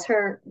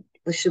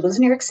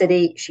in New York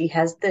City. She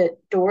has the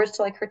doors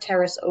to like her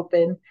terrace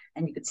open,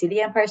 and you could see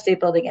the Empire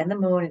State Building and the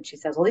moon, and she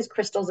has all these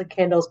crystals and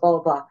candles, blah,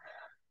 blah, blah.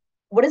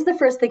 What is the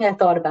first thing I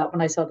thought about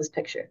when I saw this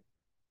picture?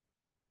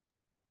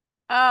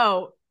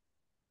 Oh,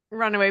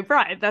 Runaway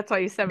Bride. That's why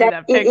you sent me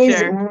that picture. It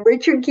is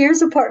Richard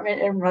Gere's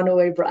apartment in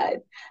Runaway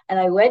Bride. And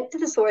I went to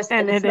the source,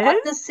 and it's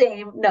not the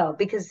same. No,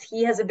 because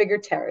he has a bigger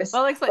terrace.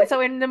 Well, explain.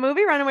 So in the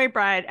movie Runaway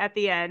Bride, at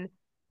the end,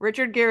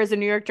 Richard Gere is a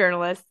New York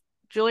journalist.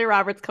 Julia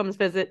Roberts comes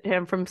visit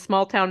him from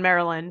small town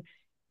Maryland,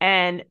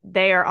 and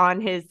they are on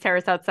his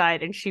terrace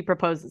outside, and she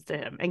proposes to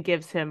him and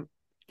gives him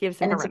her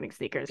running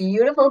sneakers.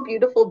 Beautiful,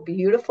 beautiful,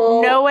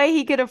 beautiful. No way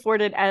he could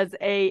afford it as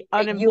a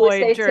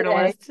unemployed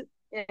journalist.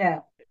 Today. Yeah.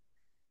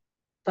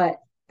 But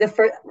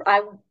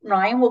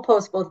Ryann will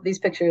post both of these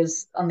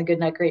pictures on the Good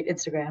Night Great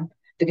Instagram,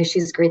 because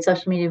she's a great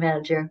social media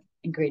manager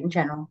and great in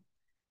general.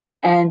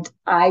 And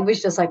I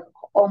was just like,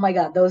 oh my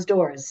God, those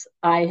doors.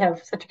 I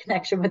have such a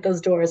connection with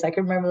those doors. I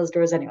can remember those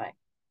doors anyway.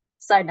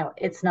 Side note,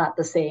 it's not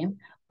the same,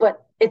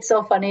 but it's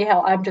so funny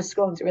how I'm just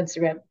scrolling through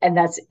Instagram, and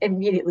that's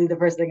immediately the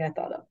first thing I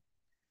thought of.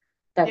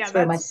 That's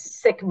where my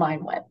sick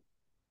mind went.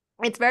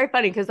 It's very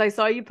funny because I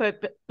saw you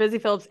put Busy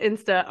Phillips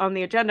Insta on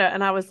the agenda,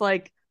 and I was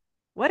like,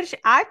 what is she?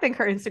 I think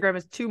her Instagram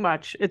is too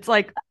much. It's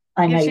like,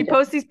 she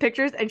posts these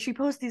pictures, and she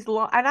posts these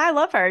long, and I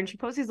love her, and she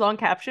posts these long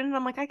captions, and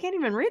I'm like, I can't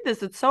even read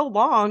this. It's so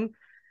long.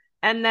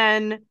 And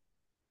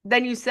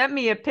then you sent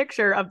me a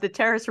picture of the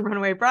terrace from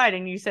Runaway Bride,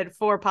 and you said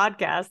 4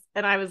 podcasts.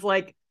 And I was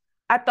like,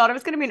 I thought it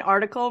was going to be an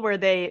article where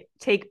they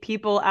take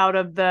people out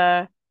of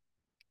the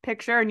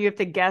picture and you have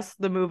to guess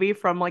the movie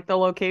from like the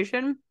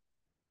location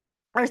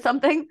or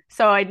something.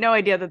 So I had no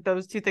idea that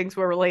those two things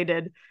were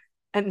related.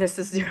 And this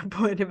is your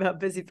point about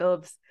Busy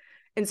Phillips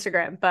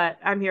Instagram, but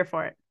I'm here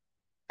for it.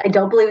 I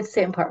don't believe it's the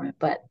same apartment,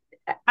 but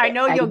I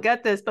know I you'll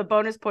get this, but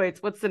bonus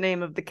points. What's the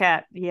name of the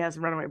cat he has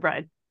in Runaway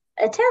Bride?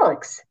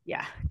 italics.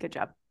 Yeah, good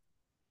job. I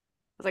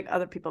was like,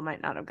 other people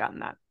might not have gotten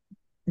that.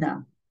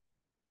 No.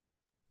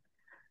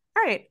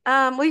 All right.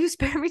 Will you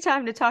spare me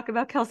time to talk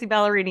about Kelsea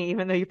Ballerini,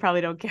 even though you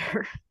probably don't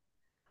care?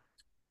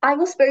 I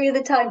will spare you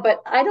the time,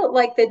 but I don't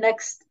like the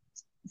next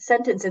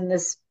sentence in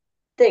this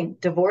thing.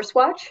 Divorce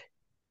watch?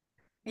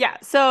 Yeah.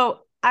 So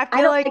I I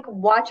feel don't like like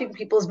watching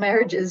people's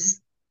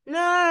marriages.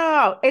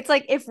 no. It's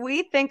like if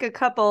we think a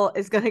couple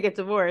is gonna get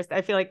divorced,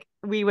 I feel like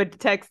we would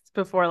text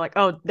before, like,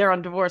 oh, they're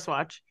on divorce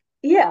watch.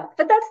 Yeah,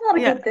 but that's not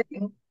a Yeah. good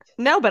thing.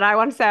 No, but I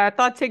want to say I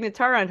thought Tig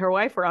Notaro and her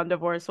wife were on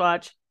divorce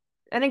watch.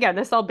 And again,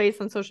 this is all based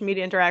on social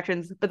media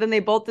interactions. But then they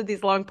both did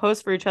these long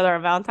posts for each other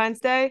on Valentine's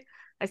Day.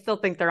 I still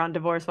think they're on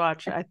divorce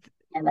watch.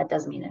 And that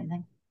doesn't mean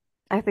anything.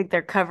 I think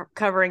they're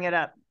covering it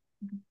up.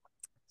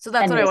 So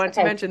that's what I Anyways, wanted to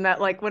okay. mention.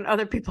 That like when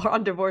other people are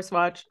on divorce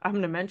watch, I'm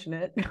going to mention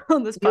it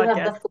on this You have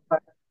the podcast.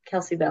 floor,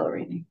 Kelsea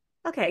Ballerini.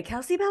 Okay,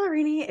 Kelsea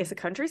Ballerini is a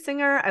country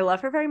singer. I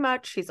love her very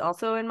much. She's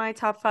also in my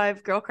top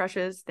 5 girl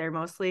crushes. They're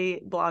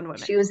mostly blonde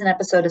women. She was an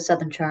episode of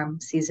Southern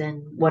Charm,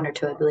 season 1 or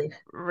 2, I believe.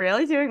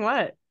 Really doing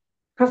what?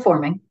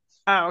 Performing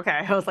Oh, okay.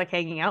 I was like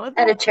hanging out with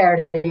at them. a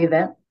charity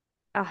event.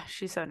 Oh,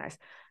 she's so nice.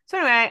 So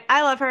anyway,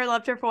 I love her.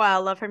 Loved her for a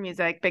while. Love her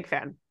music. Big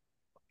fan.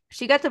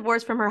 She got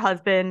divorced from her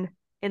husband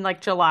in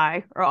like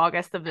July or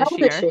August of How this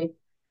old is year. she?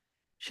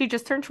 She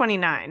just turned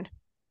 29.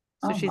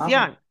 So Oh, she's mama.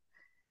 young.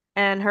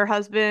 And her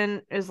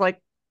husband is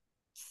like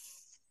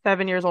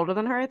 7 years older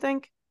than her, I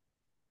think.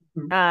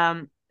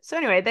 So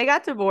anyway, they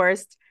got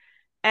divorced,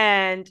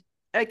 and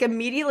like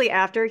immediately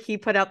after, he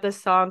put out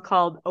this song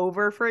called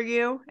Over for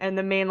You, and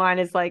the main line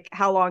is like,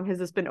 how long has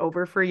this been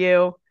over for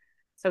you?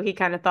 So he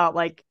kind of thought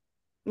like,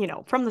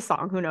 from the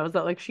song, who knows,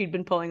 that like she'd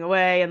been pulling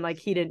away and like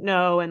he didn't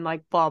know and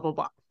like blah blah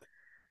blah.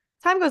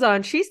 Time goes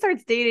on, she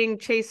starts dating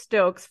Chase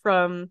Stokes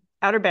from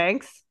Outer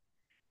Banks,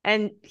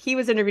 and he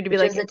was interviewed to be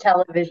Which is like, a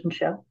television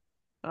show.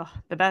 oh,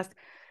 the best.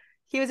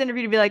 He was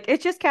interviewed to be like,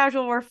 it's just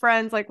casual, we're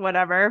friends, like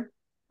whatever.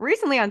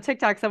 Recently on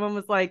TikTok, someone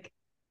was like,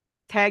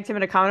 tagged him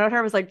in a comment with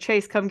her, was like,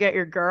 Chase, come get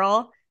your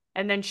girl.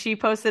 And then she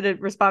posted a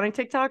responding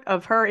TikTok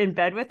of her in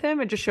bed with him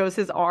and just shows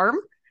his arm.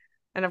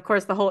 And of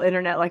course, the whole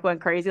internet like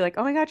went crazy, like,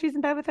 oh my God, she's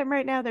in bed with him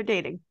right now. They're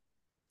dating.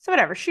 So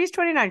whatever. She's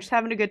 29. She's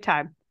having a good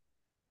time.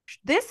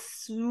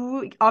 This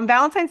on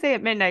Valentine's Day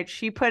at midnight,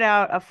 she put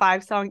out a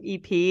 5-song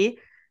EP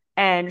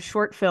and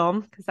short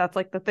film, because that's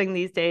like the thing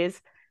these days.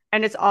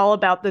 And it's all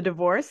about the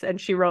divorce.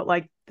 And she wrote,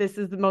 like, this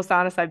is the most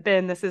honest I've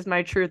been. This is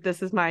my truth.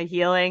 This is my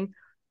healing.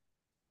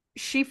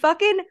 She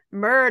fucking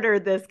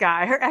murdered this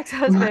guy, her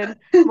ex-husband,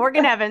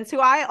 Morgan Evans, who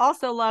I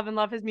also love and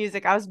love his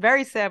music. I was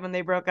very sad when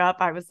they broke up.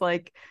 I was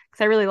like,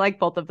 because I really like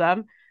both of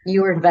them.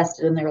 You were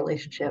invested in their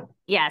relationship.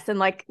 Yes, and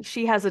like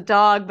she has a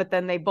dog, but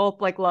then they both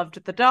like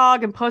loved the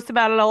dog and post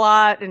about it a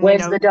lot. And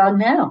Where's the dog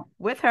now?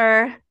 with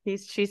her,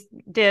 she's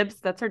Dibs.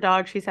 That's her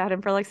dog. She's had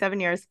him for like 7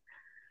 years.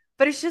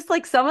 But it's just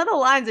like some of the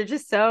lines are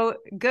just so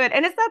good,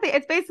 and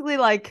it's basically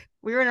like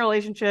we were in a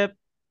relationship,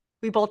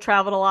 we both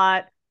traveled a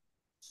lot.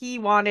 He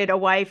wanted a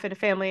wife and a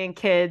family and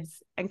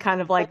kids, and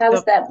kind of like How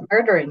is that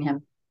murdering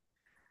him?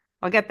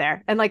 I'll get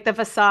there. And like the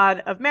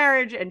facade of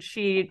marriage, and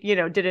she,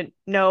 didn't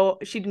know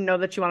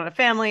that she wanted a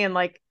family, and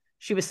like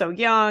she was so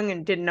young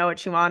and didn't know what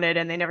she wanted,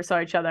 and they never saw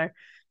each other.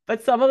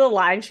 But some of the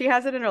lines she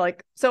has in are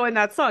like, so in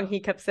that song, he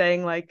kept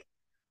saying like,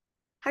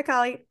 hi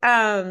Collie,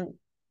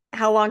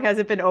 how long has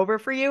it been over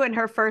for you? In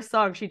her first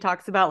song, she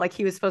talks about like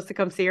he was supposed to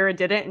come see her and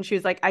didn't, and she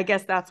was like, I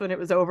guess that's when it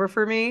was over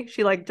for me.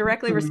 She like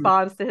directly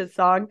responds to his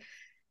song.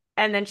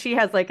 And then she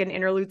has like an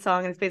interlude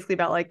song, and it's basically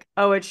about like,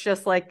 oh, it's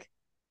just like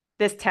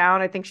this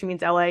town, I think she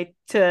means LA,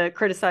 to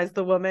criticize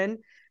the woman.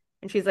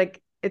 And she's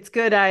like, it's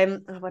good.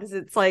 What is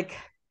it? It's like,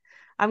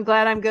 I'm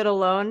glad I'm good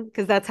alone,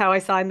 because that's how I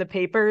signed the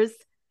papers.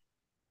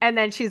 And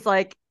then she's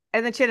like,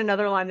 and then she had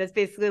another line that's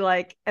basically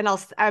like, and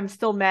I'm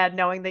still mad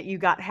knowing that you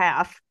got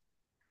half.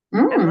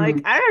 And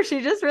like, I don't know,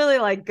 she just really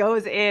like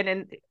goes in.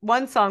 And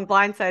one song,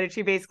 Blindsided,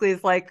 she basically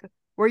is like,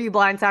 were you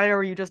blindsided or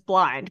were you just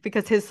blind?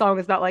 Because his song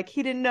is about like,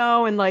 he didn't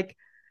know, and like,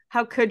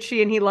 how could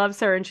she? And he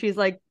loves her. And she's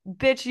like,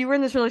 bitch, you were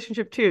in this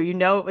relationship too. You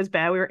know it was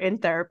bad. We were in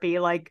therapy.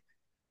 Like,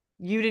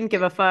 you didn't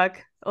give a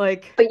fuck.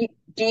 Like, But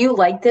do you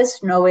like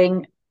this,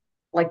 knowing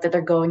like that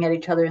they're going at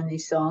each other in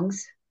these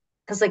songs?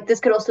 Because like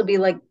this could also be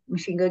like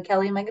Machine Gun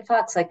Kelly and Megan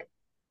Fox, like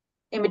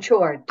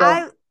immature.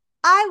 Don't.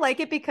 I like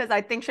it because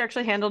I think she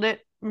actually handled it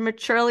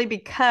maturely,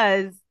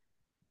 because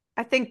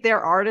I think they're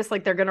artists,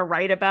 like they're gonna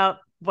write about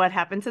what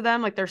happened to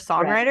them, like they're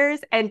songwriters.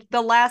 Right. And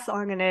the last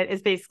song in it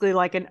is basically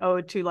like an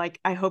ode to like,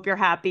 I hope you're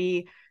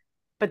happy,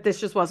 but this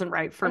just wasn't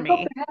right for me. I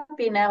hope you're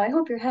happy now. I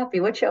hope you're happy.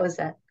 What show is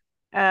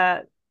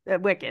that?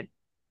 Wicked.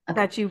 Okay.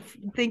 That you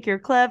think you're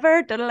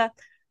clever. Da-da-da.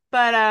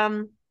 But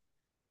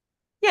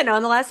in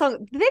the last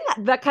song, the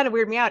thing that kind of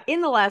weirded me out,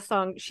 in the last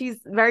song, she's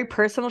very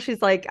personal.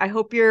 She's like, I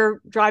hope you're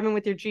driving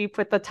with your Jeep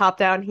with the top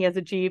down. He has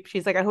a Jeep.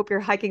 She's like, I hope you're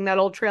hiking that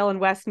old trail in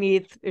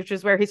Westmeath, which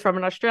is where he's from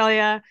in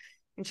Australia.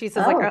 And she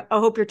says, like, Oh, I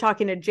hope you're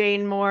talking to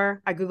Jane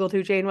more. I Googled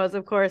who Jane was,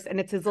 of course, and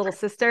it's his little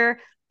sister.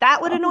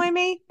 That would oh, annoy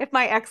me if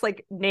my ex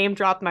like name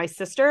dropped my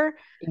sister.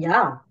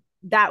 yeah.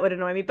 That would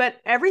annoy me. But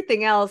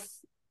everything else,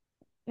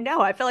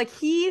 no, I feel like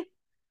he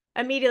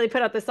immediately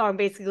put out the song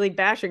basically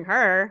bashing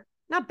her,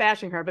 not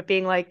bashing her, but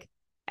being like,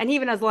 and he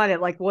even has a line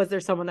it like, was there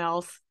someone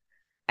else?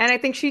 And I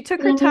think she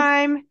took her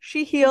time,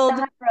 she It's the healed.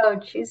 high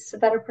road. She's a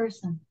better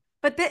person.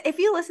 But if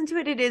you listen to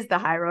it, it is the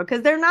high road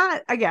because they're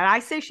not, again, I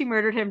say she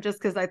murdered him just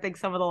because I think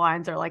some of the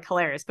lines are like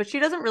hilarious, but she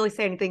doesn't really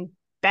say anything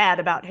bad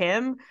about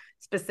him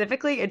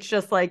specifically. It's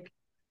just like,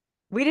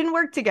 we didn't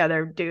work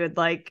together, dude.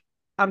 Like,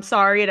 I'm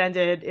sorry it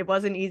ended. It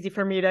wasn't easy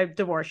for me to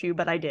divorce you,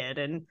 but I did.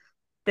 And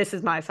this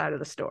is my side of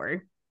the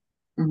story.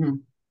 Mm-hmm.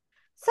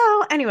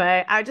 So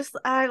anyway,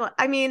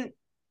 I mean,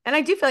 and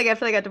I do feel like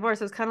after they got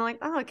divorced, I was kind of like,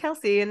 oh,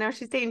 Kelsey, and now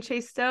she's dating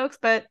Chase Stokes,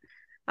 but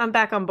I'm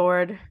back on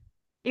board.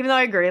 Even though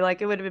I agree,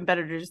 like it would have been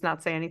better to just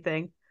not say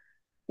anything.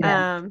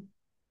 Yeah. Um,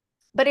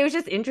 but it was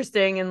just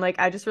interesting, and like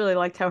I just really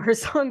liked how her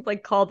song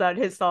like called out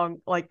his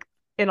song like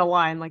in a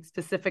line, like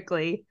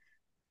specifically.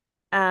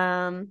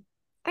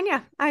 And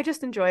yeah, I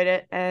just enjoyed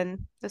it,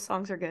 and the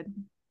songs are good,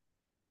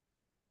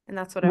 and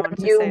that's what I Were wanted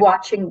to you say.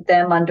 watching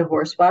them on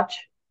Divorce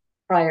Watch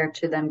prior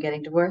to them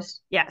getting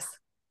divorced? Yes,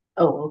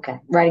 Oh, okay.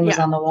 Writing was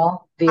yeah, on the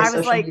wall via I was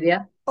social like,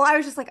 media. well, I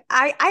was just like,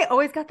 I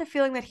always got the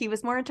feeling that he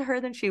was more into her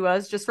than she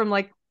was, just from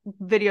like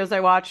videos I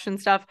watched and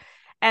stuff.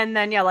 And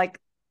then yeah, like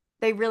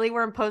they really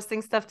weren't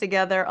posting stuff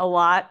together a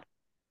lot.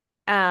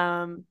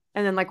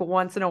 And then like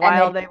once in a And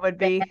while they would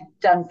they be, had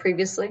done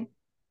previously.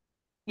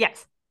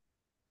 yes,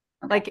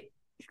 Okay. like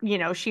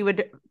she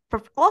would.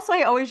 Also,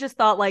 I always just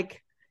thought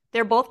like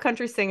they're both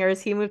country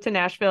singers. He moved to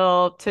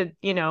Nashville to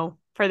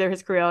further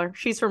his career.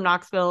 She's from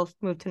Knoxville,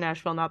 moved to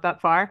Nashville, not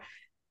that far.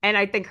 And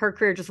I think her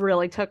career just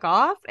really took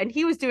off. And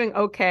he was doing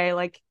okay.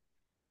 Like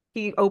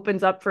he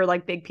opens up for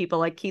like big people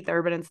like Keith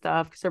Urban and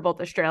stuff because they're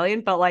both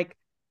Australian. But like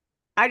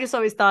I just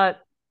always thought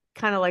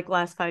kind of like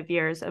last 5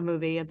 years, a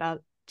movie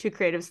about two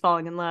creatives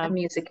falling in A love.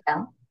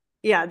 musicale.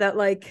 Yeah, that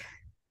like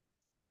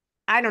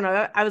I don't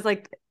know. I was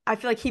like, I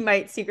feel like he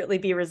might secretly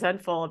be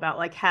resentful about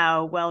like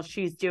how well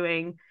she's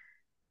doing.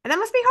 And that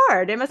must be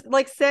hard. It must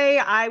like say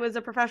I was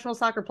a professional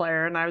soccer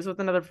player and I was with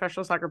another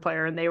professional soccer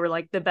player and they were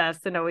like the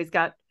best and always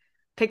got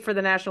picked for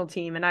the national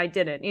team and I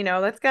didn't.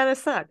 That's gotta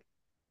suck.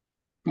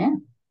 Yeah.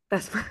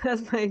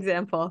 That's my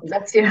example.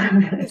 That's your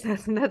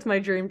That's my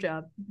dream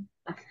job.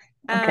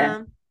 okay.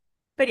 Um,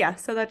 but yeah,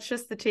 so that's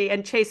just the tea.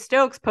 And Chase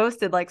Stokes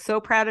posted like, "So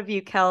proud of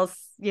you, Kels.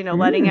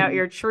 Letting out Mm.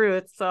 your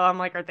truth." So I'm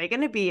like, are they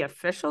going to be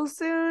official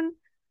soon?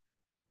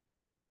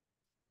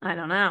 I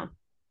don't know.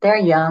 They're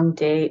young,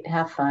 date,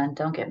 have fun,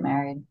 don't get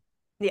married.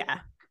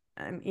 Yeah,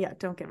 yeah.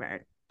 Don't get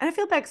married. And I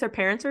feel bad because her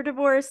parents are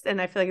divorced,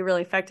 and I feel like it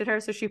really affected her.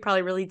 So she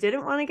probably really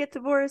didn't want to get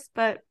divorced,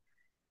 but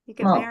you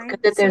get Well, good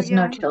married that so there's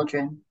no young.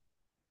 children.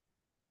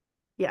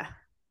 Yeah,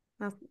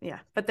 well, yeah.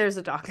 But there's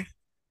a dog.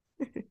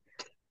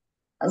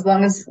 As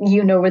long as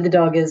you know where the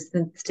dog is,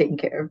 it's taken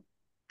care of.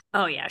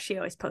 Oh yeah, she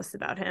always posts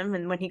about him,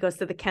 and when he goes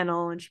to the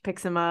kennel and she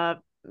picks him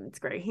up, it's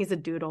great. He's a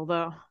doodle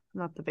though. I'm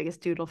not the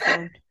biggest doodle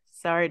fan.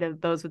 Sorry to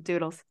those with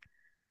doodles.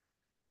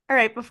 All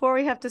right, before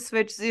we have to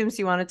switch Zooms,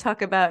 you want to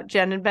talk about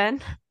Jen and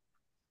Ben?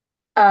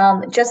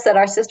 Just that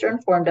our sister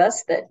informed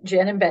us that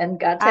Jen and Ben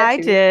got I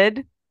tattoos.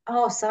 did,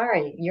 Oh,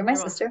 sorry. You're my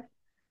sister.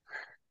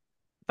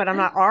 but I'm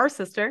not our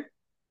sister.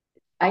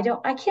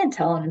 I can't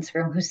tell on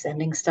Instagram who's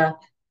sending stuff.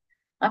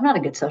 I'm not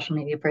a good social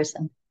media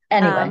person.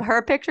 Anyway,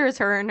 Her picture is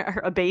her and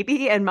a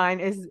baby, and mine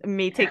is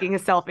me taking a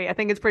selfie. I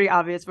think it's pretty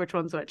obvious which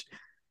one's which.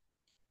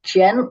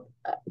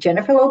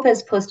 Jennifer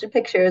Lopez posted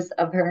pictures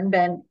of her and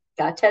Ben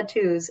got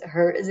tattoos.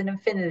 Her is an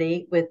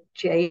infinity with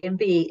J and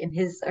B, and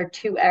his are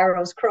two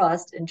arrows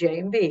crossed in J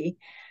and B.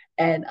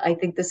 And I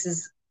think this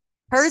is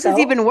Hers is so.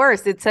 even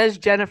worse. It says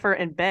Jennifer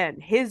and Ben.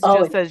 His Oh,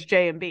 just says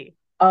J and B.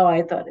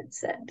 I thought it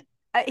said.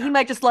 He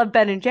might just love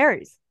Ben and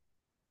Jerry's.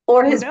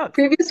 Or Who his knows?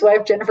 previous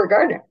wife, Jennifer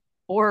Gardner.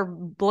 Or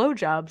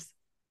blowjobs.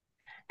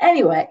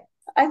 Anyway,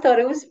 I thought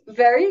it was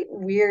very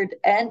weird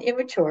and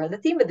immature. The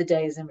theme of the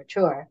day is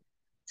immature.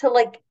 To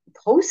like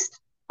post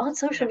on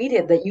social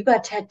Yeah. media that you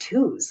got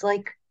tattoos.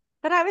 Like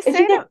But I was if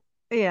you saying, get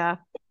yeah.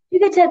 you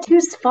get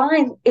tattoos,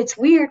 fine. It's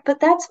weird, but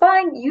that's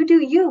fine. You do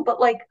you. But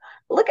like,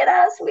 look at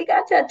us. We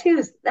got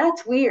tattoos.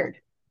 That's weird.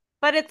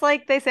 But it's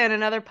like they say in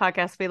another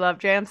podcast we love,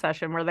 Jam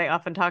Session, where they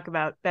often talk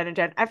about Ben and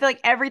Jen. I feel like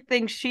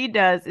everything she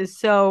does is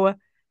so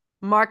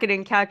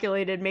marketing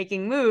calculated,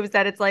 making moves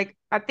that it's like,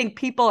 I think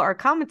people are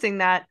commenting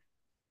that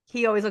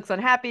he always looks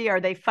unhappy. Are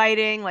they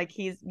fighting? Like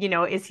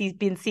is he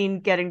been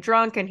seen getting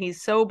drunk and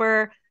he's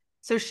sober?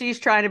 So she's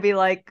trying to be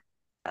like,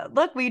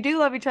 look, we do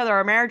love each other.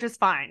 Our marriage is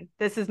fine.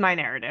 This is my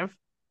narrative.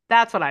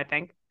 That's what I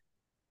think.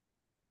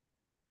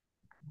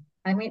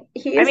 I mean,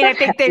 he I is mean, I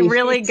think they unhappy.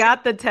 really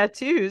got the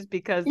tattoos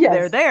because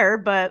they're Yes. there,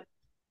 but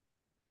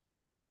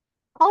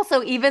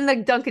also even the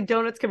Dunkin'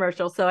 Donuts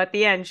commercial. So at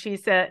the end, she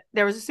said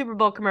there was a Super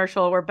Bowl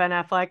commercial where Ben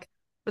Affleck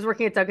was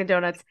working at Dunkin'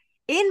 Donuts.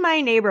 in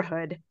my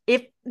neighborhood.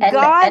 If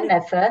God And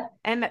Metha.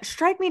 and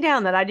strike me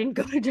down that I didn't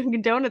go to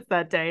Dunkin' Donuts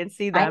that day and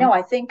see I know. them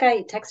I think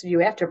I texted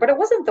you after, but it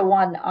wasn't the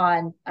one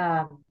on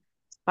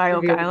by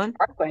Oak Revere Beach Island.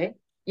 Parkway.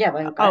 Yeah,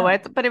 by Oak Oh,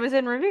 Island. but it was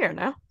in Revere,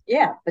 no?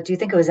 Yeah, but do you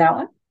think it was that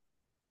one?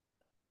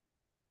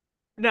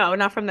 No,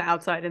 not from the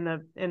outside in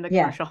the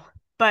Yeah. commercial.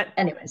 But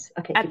Anyways,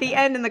 okay, at keep the going.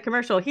 end in the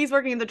commercial, he's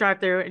working in the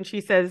drive-thru and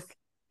she says,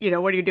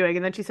 what are you doing?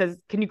 And then she says,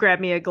 can you grab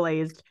me a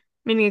glazed,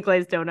 meaning a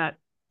glazed donut.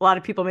 A lot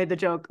of people made the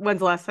joke. When's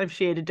the last time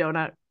she ate a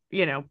donut?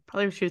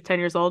 Probably when she was 10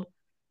 years old.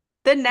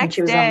 The When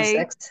she next was on the day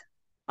sixth.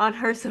 on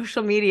her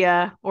social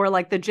media or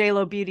like the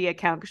JLo beauty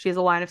account, because she has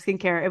a line of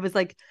skincare, it was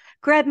like,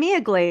 grab me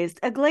a glazed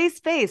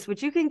face,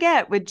 which you can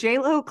get with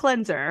JLo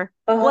cleanser.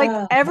 Like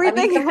Oh, I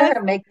mean, everything good for has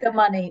her. Make the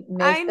money.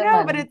 I Make the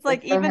know, but money. it's Good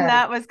like for even her.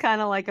 that was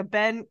kind of like a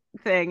Ben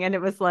thing, and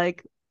it was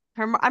like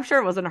her. I'm sure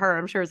it wasn't her.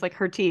 I'm sure it's like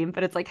her team,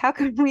 but it's like, how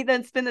can we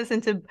then spin this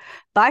into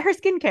buy her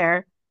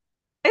skincare?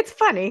 It's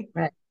funny.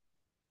 Right.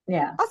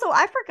 Yeah. Also,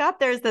 I forgot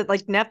there's that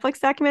like Netflix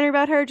documentary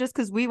about her just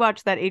because we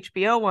watched that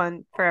HBO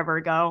one forever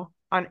ago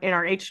on in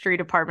our H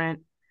Street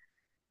apartment.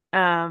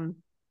 Um,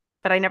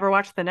 but I never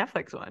watched the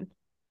Netflix one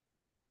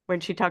when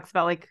she talks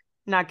about like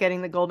not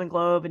getting the Golden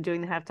Globe and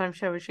doing the halftime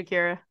show with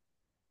Shakira.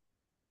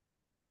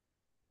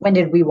 When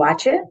did we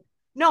watch it?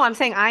 No, I'm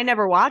saying I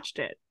never watched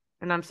it,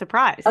 and I'm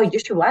Oh, surprised. you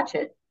should watch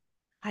it.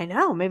 I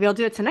know. Maybe I'll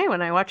do it tonight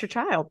when I watch a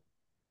child.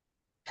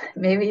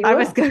 Maybe you I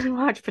was will. going to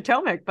watch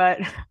Potomac, but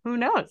who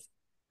knows?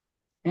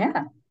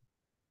 Yeah.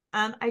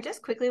 I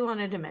just quickly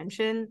wanted to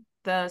mention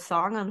the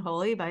song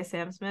Unholy by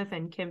Sam Smith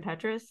and Kim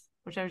Petras,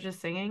 which I was just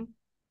singing.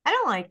 I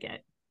don't like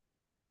it,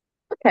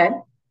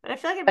 Okay. but I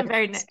feel like I've been But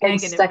very it's getting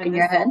negative stuck in in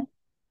your this. head.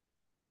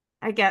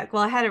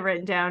 Well, I had it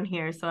written down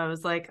here, so I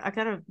was like, I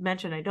gotta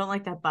mention I don't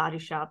like that Body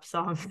Shop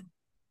song.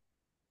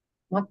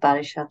 What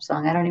body shop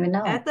song? I don't even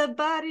know it. At the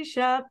body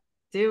shop,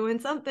 doing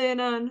something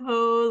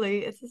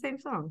unholy. It's the same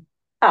song.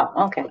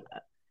 Oh, okay.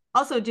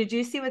 Also, did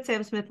you see what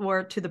Sam Smith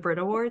wore to the Brit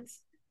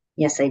Awards?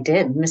 Yes, I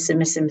did. Mr.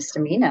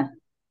 Misdemeanor.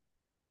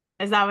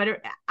 Is that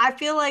what I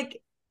feel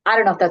like I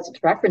don't know if that's what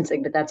it's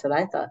referencing, but that's what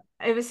I thought.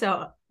 it was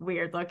so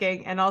weird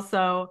looking. And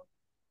also,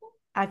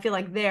 I feel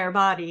like their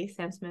body,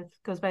 Sam Smith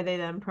goes by they,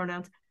 them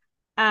pronouns,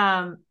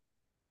 um,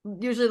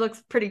 usually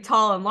looks pretty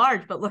tall and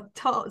large, but look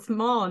tall,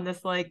 small in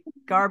this like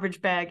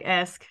garbage bag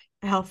esque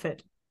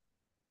outfit.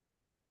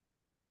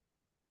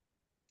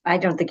 I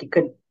don't think you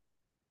could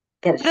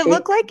get a But it shape.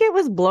 looked like it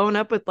was blown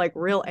up with like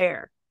real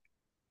air.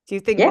 Do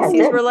you think Yeah, it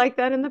Misty's did. were like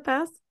that in the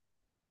past?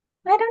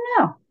 I don't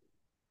know.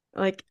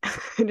 Like,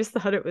 I just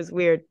thought it was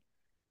weird.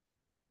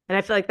 And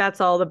I feel like that's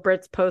all the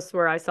Brits posts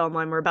where I saw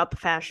online were about the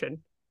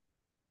fashion.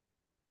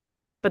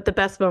 But the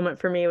best moment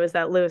for me was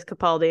that Louis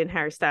Capaldi and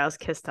Harry Styles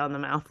kissed on the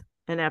mouth.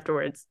 And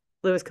afterwards,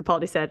 Louis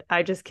Capaldi said,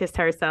 I just kissed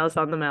Harry Styles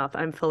on the mouth.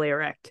 I'm fully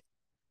erect.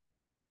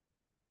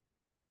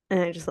 And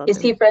I just loved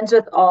Is he him. friends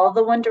with all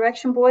the One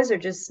Direction boys or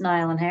just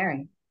Niall and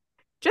Harry?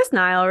 Just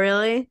Niall,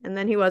 really. And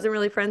then he wasn't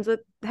really friends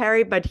with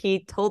Harry, but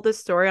he told this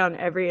story on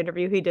every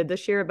interview he did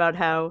this year about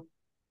how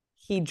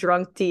he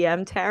drunk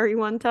DM'd Harry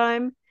one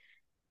time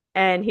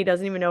and he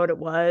doesn't even know what it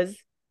was.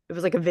 It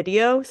was like a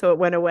video, so it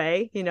went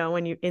away,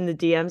 when you in the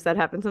DMs that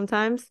happens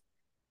sometimes.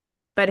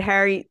 But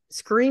Harry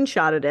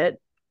screenshotted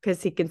it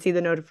because he can see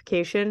the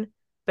notification,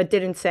 but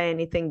didn't say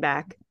anything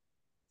back.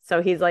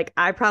 So he's like,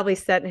 I probably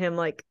sent him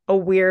like a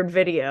weird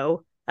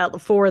video at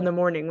 4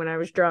 a.m. when I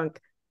was drunk.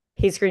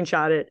 He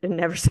screenshot it and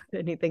never said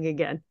anything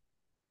again.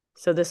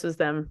 So this was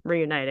them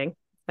reuniting,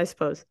 I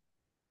suppose.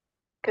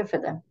 Good for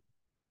them.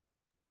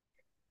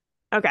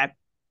 Okay.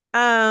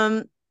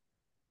 Um,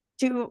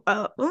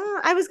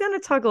 I was going to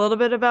talk a little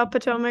bit about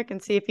Potomac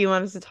and see if you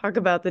wanted to talk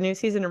about the new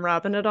season and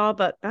Robin at all,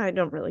 but I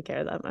don't really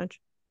care that much.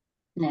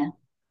 Yeah.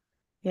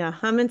 Yeah,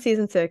 I'm in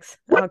season 6.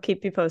 I'll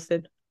keep you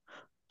posted.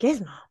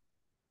 Gizmo.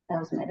 That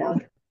was my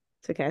dog.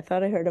 It's okay. I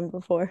thought I heard him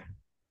before.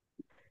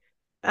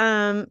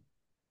 Um,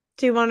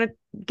 do you want to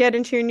get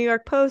into your New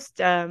York Post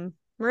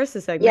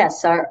Marissa segment?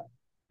 Yes,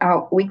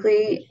 our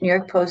weekly New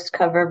York Post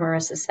cover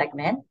Marissa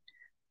segment.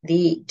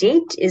 The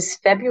date is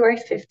February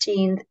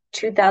 15th,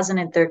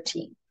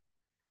 2013.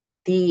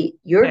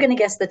 You're Okay. going to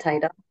guess the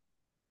title.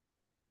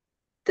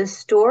 The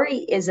story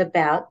is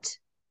about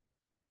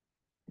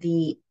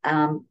the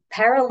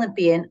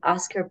Paralympian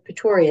Oscar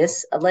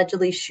Pistorius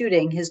allegedly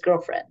shooting his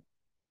girlfriend.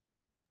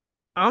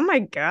 Oh my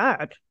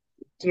God.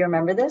 Do you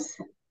remember this?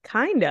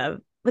 Kind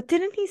of. But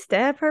didn't he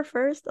stab her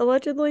first,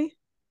 allegedly?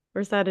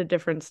 Or is that a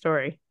different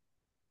story?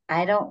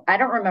 I don't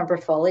remember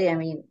fully. I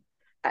mean,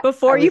 I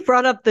Before was you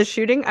brought up the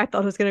shooting, I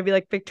thought it was going to be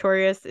like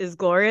Victorious is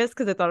Glorious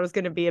because I thought it was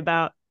going to be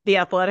about the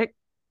athletic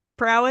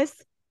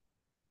prowess,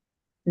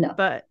 no,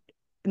 but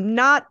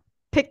not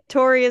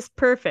Pictorious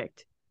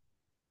Perfect.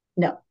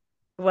 no.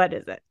 What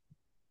is it?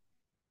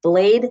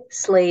 Blade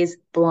slays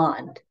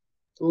blonde.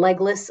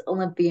 Legless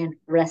Olympian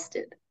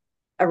arrested.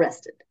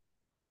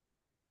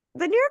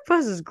 The New York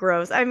Post is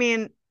gross. I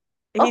mean,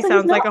 he Also,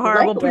 he's sounds like a not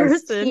horrible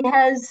legless. He person.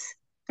 has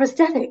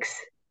prosthetics.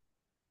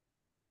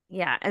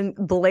 Yeah, and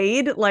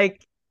Blade,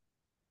 like,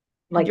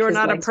 Like you're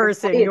his not a legs are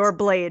person, blades. you're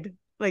Blade.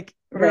 Like,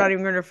 we're not Right.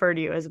 even going to refer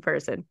to you as a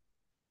person.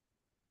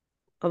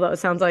 Although it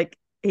sounds like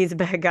he's a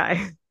bad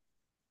guy.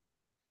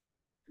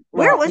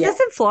 Where Well, was yeah. this,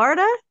 in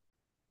Florida?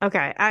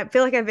 Okay, I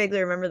feel like I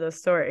vaguely remember this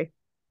story,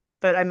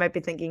 but I might be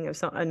thinking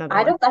of another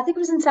I one. don't I think it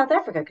was in South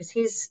Africa because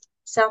he's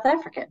South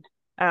African.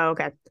 Oh,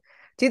 okay.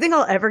 Do you think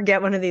I'll ever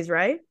get one of these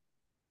right?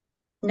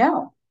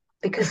 No,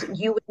 because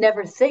you would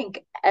never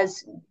think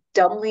as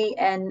dumbly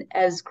and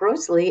as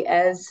grossly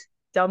as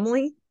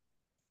Dumbly?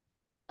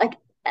 like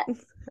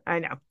I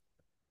know.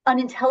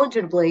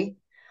 unintelligibly.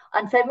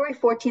 On February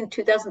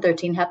 14th,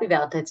 2013, Happy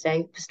Valentine's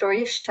Day,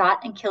 Pistorius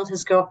shot and killed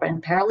his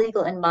girlfriend,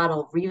 paralegal and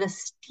model Riva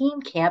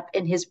Steenkamp,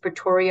 in his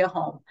Pretoria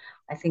home.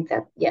 I think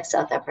that, yes,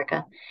 South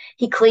Africa.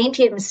 He claimed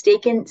he had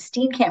mistaken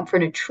Steenkamp for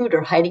an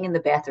intruder hiding in the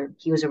bathroom.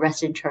 He was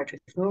arrested and charged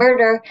with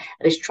murder.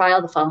 At his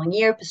trial the following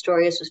year,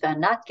 Pistorius was found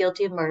not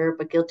guilty of murder,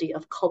 but guilty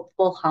of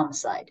culpable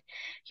homicide.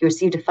 He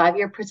received a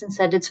 5-year prison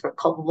sentence for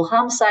culpable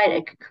homicide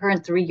and a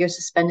concurrent 3-year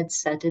suspended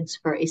sentence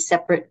for a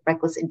separate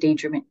reckless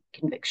endangerment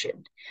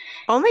conviction.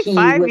 Only He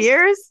five was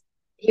years?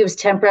 he was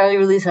temporarily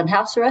released on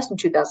house arrest in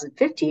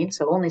 2015,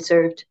 so only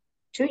served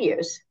 2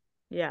 years.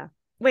 Yeah.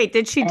 Wait,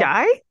 did she And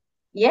die?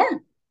 yeah,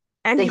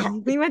 And they he ha-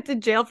 only went to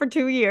jail for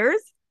 2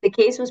 years? the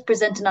case was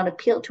presented on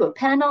appeal to a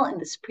panel in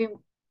the Supreme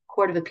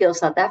Court of Appeal of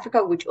South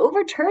Africa, which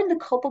overturned the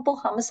culpable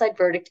homicide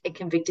verdict and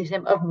convicted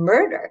him of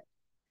murder.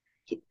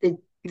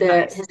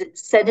 Nice. His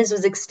sentence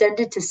was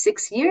extended to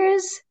 6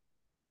 years.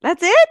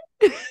 That's it?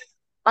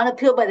 On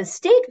appeal by the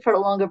state for a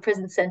longer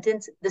prison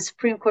sentence, the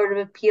Supreme Court of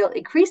Appeal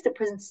increased the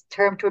prison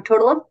term to a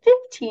total of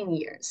 15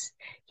 years.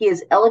 He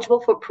is eligible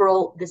for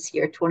parole this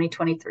year,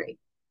 2023.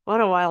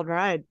 What a wild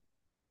ride.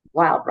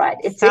 Wild ride.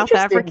 It's South interesting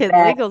African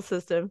that, legal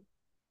system.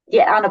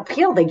 yeah, on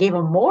appeal they gave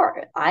him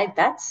more.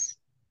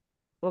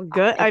 Well,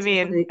 good. I It's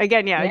mean, really,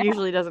 again, yeah, it yeah.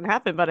 usually doesn't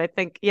happen, but I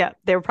think, yeah,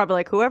 they were probably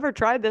like, whoever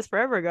tried this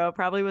forever ago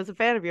probably was a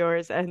fan of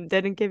yours and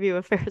didn't give you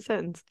a fair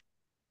sentence.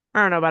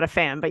 I don't know about a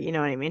fan, but you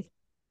know what I mean.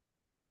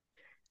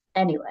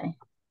 Anyway,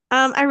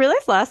 I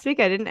realized last week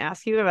I didn't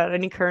ask you about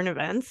any current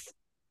events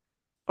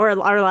or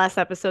our last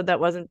episode that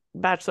wasn't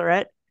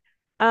Bachelorette.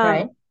 Um,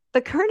 right?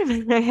 the current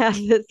event I had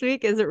this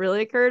week isn't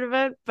really a current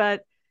event,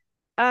 but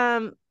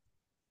um,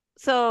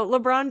 so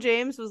LeBron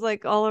James was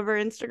like all over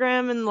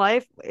Instagram and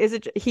life. Is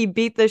it he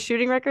beat the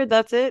shooting record?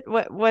 That's it?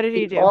 What did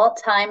he The do?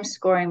 all-time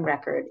scoring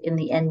record in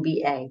the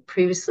NBA,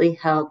 previously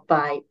held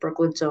by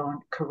Brooklyn's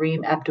own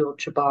Kareem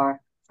Abdul-Jabbar,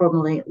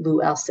 formerly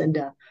Lou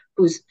Alcindor,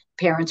 whose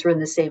parents were in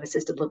the same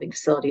assisted living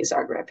facility as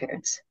our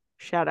grandparents.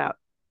 Shout out.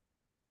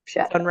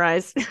 Shout out.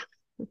 Sunrise.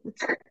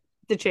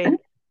 The chain.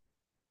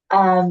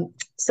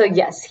 So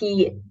yes,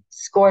 he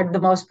scored the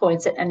most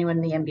points that anyone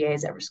in the NBA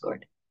has ever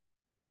scored.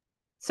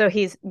 So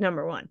he's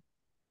number one.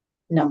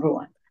 Number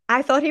one.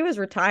 I thought he was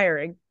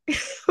retiring.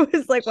 I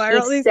was like, why are He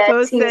all these says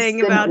posts he's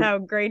saying about gonna. how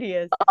great he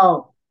is?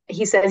 Oh,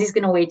 he says he's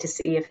gonna wait to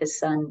see if his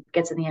son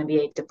gets in the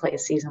NBA to play a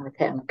season with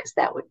him because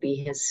that would be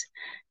his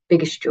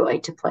biggest joy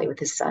to play with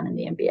his son in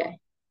the NBA.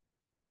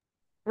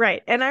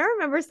 Right. And I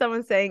remember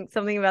someone saying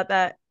something about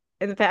that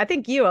in the past. I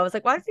think I was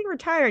like, why does he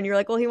retire? And you're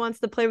like, well, he wants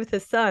to play with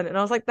his son. And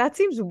I was like, that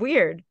seems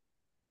weird.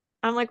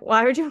 I'm like,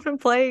 why would you want to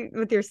play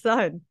with your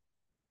son?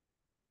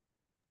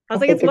 I I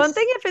was like, it's think one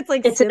thing if it's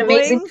like it's an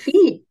amazing siblings,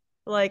 feat.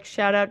 like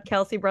shout out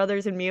Kelsey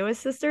brothers and Mia's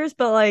sisters,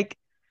 but like,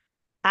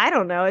 I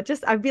don't know.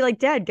 I'd be like,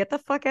 Dad, get the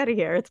fuck out of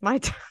here. It's my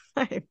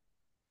time.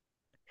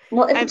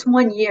 Well, if I'm, it's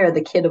 1 year,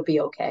 the kid will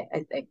be okay,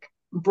 I think.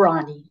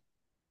 Bronny.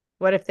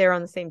 what if they're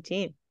on the same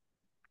team?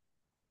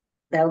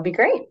 That would be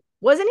great.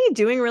 Wasn't he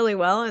doing really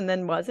well and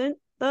then wasn't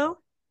though?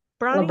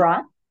 Bronny?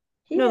 LeBron?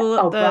 No, Yeah.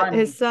 Oh,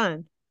 his Bronny.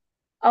 son.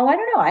 Oh, I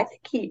don't know. I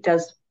think he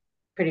does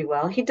pretty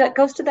well.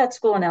 Goes to that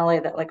school in LA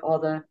that like all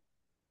the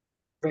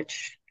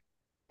rich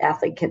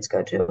athlete kids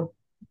go to,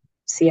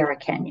 Sierra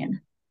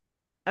Canyon.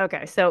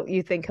 Okay, so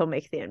you think he'll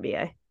make the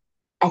NBA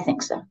I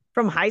think so.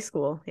 from high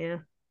school? Yeah.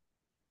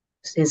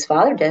 His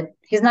father did.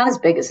 He's not as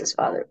big as his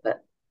father,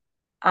 but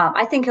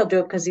I think he'll do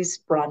it because he's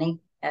brawny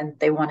and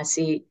they want to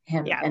see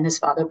him Yeah. and his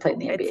father play in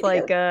the It's NBA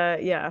like together.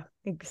 yeah,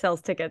 he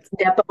sells tickets.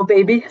 Nepo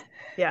baby.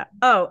 Yeah.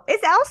 Oh,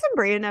 is Allison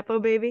Brie a Nepo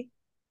baby?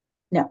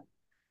 No,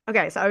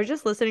 Okay, so I was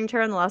just listening to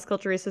her on the Las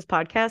Culturistas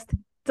podcast.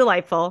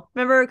 Delightful.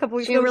 Remember a couple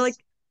weeks she ago, we're like, was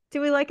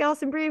do we like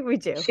Allison Brie? We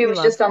do. she We was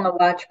love. just on the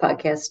Watch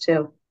podcast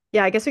too.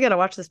 Yeah, I guess we got to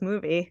watch this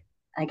movie.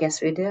 I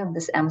guess we do.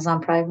 This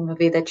Amazon Prime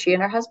movie that she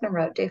and her husband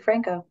wrote, Dave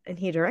Franco. And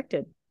he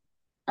directed.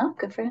 Oh,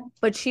 good for him.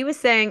 But she was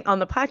saying on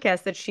the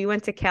podcast that she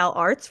went to Cal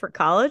Arts for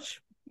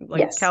college,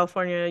 like Yes,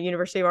 California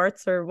University of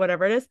Arts or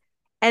whatever it is.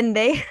 And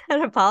they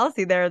had a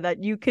policy there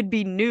that you could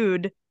be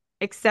nude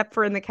except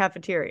for in the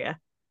cafeteria.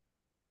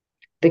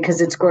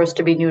 because it's gross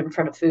to be nude in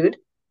front of food.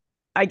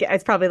 I guess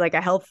it's probably like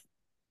a health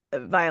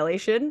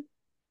violation,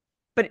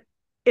 but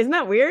isn't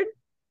that weird?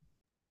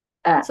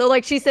 Uh, So,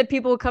 like she said,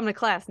 people would come to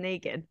class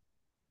naked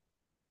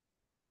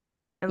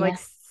and like yeah,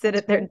 sit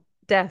that's at weird. their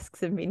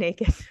desks and be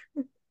naked.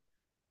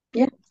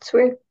 Yeah, it's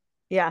weird.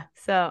 Yeah.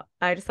 So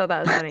I just thought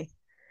that was funny.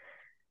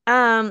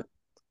 Um,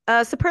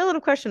 a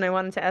superlative question I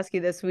wanted to ask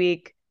you this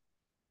week,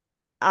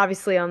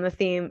 obviously on the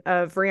theme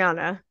of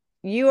Rihanna.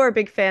 You are a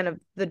big fan of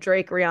the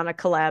Drake Rihanna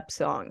collab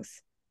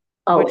songs.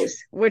 Which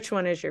always. which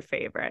one is your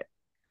favorite?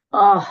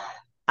 Oh,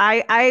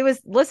 I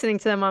was listening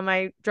to them on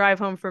my drive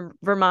home from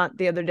Vermont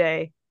the other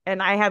day,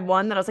 and I had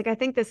one that I was like, I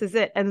think this is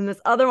it. And then this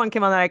other one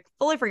came on that I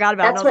fully forgot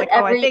about, and I that's was what like,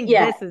 oh, I think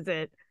yeah. this is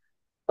it.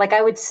 Like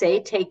I would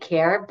say take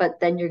care, but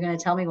then you're going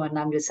to tell me one and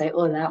I'm going to say,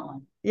 oh, that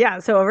one. Yeah.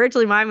 So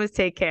originally mine was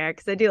Take Care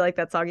because I do like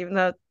that song, even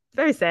though it's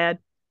very sad.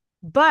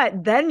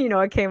 But then you know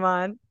it came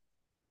on.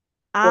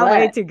 I'm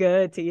way What? too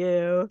good to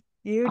you.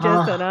 You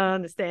just don't Oh,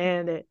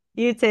 understand it.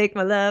 You take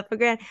my love for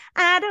granted.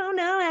 I don't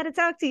know how to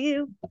talk to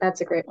you.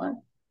 that's a great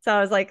one. So I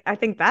was like, I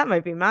think that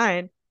might be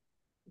mine.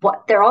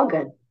 What? They're all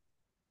good.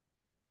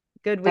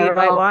 Good weed, They're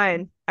white all,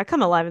 wine. I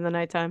come alive in the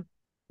nighttime.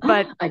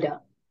 But I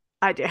don't.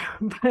 I do.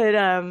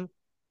 But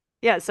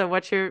yeah, so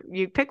what's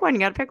you pick one, you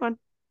gotta pick one.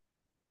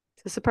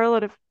 It's a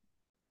superlative.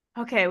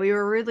 Okay, we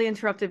were rudely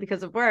interrupted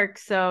because of work,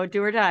 so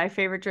do or die,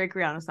 favorite Drake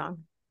Rihanna song.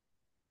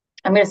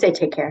 I'm going to say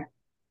take care.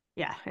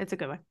 Yeah, it's a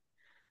good one.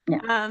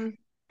 Yeah.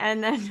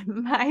 And then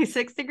my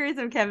 6 degrees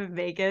of Kevin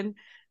Bacon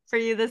for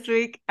you this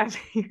week. I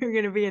think you're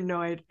gonna be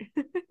annoyed.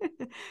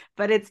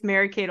 But it's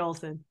Mary Kate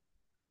Olsen.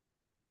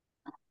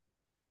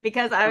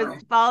 Because I was Sure.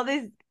 follow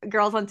these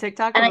girls on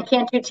TikTok And of I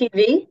can't do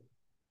TV.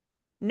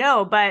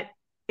 no, but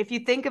if you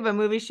think of a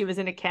movie she was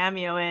in a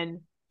cameo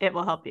in, it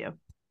will help you.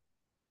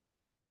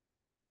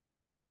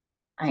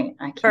 I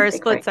For can't a think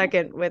split right now.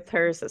 second with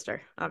her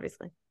sister,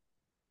 obviously.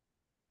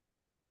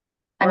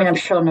 I Or mean, if I'm you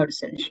sure I'll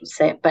notice it and she'd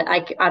say it, but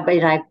I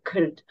mean, I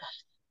could.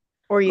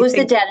 or you Who's the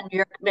think dad in New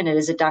York Minute?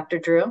 Is it Dr.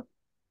 Drew?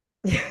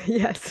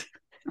 yes.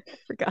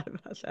 Forgot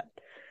about that.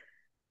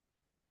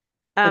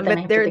 But then I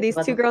But have to there are think these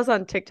about two the. girls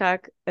on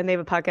TikTok and they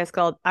have a podcast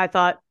called I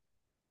Thought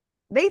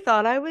They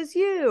Thought I Was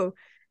You.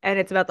 And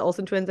it's about the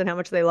Olsen twins and how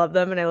much they love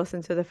them. And I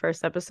listened to the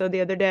first episode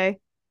the other day.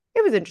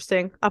 It was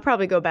interesting. I'll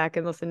probably go back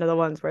and listen to the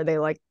ones where they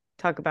like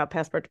talk about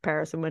Passport to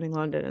Paris and winning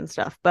London and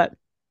stuff. But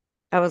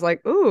I was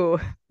like, ooh,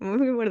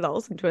 maybe one of the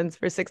Olsen twins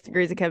for 6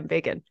 degrees of Kevin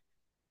Bacon.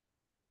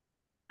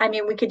 I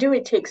mean, we could do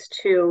It Takes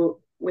Two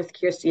with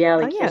Kirstie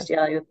Oh Alley. yeah. Kirstie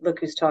Alley, look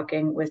who's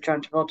talking with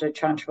John Travolta.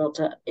 John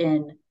Travolta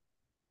in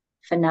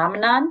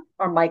Phenomenon,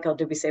 or Michael,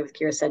 did we say with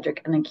Kira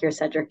Sedgwick? And then Kira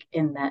Sedgwick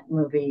in that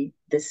movie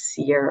this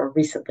year or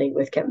recently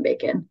with Kevin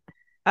Bacon.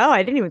 Oh,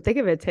 I didn't even think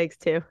of It Takes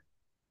Two.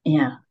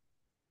 Yeah.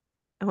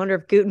 I wonder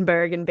if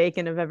Gutenberg and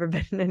Bacon have ever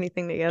been in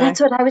anything together.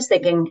 That's what I was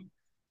thinking.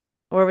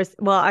 Or was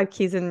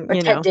he's in, Or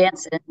Ted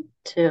Danson,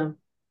 too.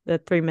 the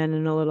Three Men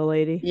and a Little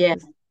Lady. Yeah.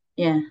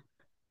 Yeah.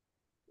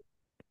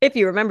 If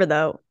you remember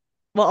though,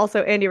 well,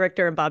 also Andy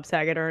Richter and Bob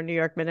Saget are in New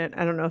York Minute.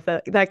 I don't know if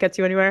that gets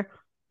you anywhere.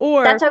 That's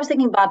Or what I was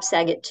thinking Bob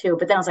Saget, too.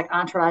 But then I was like,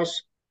 Entourage,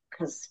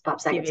 because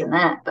Bob Saget's TV. in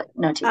that, but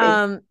no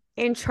TV.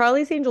 In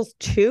Charlie's Angels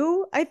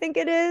 2, I think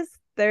it is.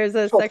 There's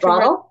a Full section where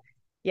Throttle?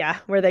 yeah,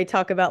 where they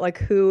talk about like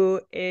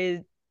who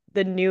is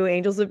the new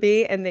Angels would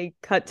be, and they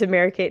cut to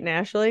Mary Kate and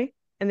Ashley,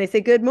 and they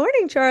say, "Good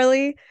morning,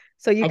 Charlie."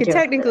 So you I could do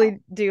remember that. technically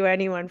do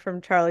anyone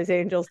from Charlie's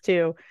Angels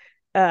too,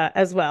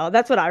 as well.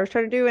 That's what I was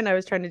trying to do, and I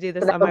was trying to do So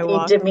this that on my would be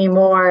walk. Demi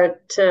Moore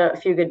to A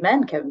Few Good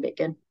Men, Kevin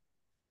Bacon.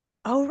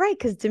 Oh, right,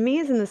 because Demi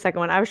is in the second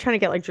one. I was trying to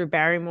get like Drew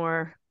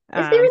Barrymore.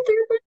 Is there a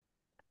third one?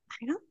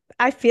 I don't.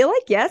 I feel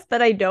like yes,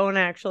 but I don't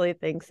actually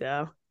think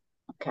so.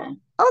 Okay.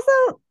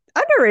 Also,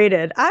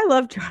 underrated. I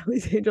love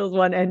Charlie's Angels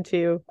 1 and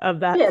 2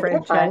 of that Yeah, they're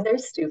fine. franchise. They're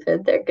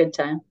stupid. They're a good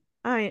time.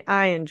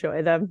 I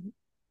enjoy them.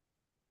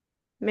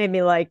 Made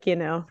me like,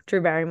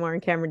 Drew Barrymore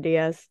and Cameron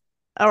Diaz.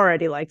 I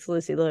already likes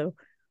Lucy Liu.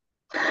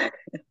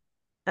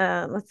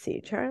 Let's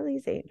see,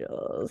 Charlie's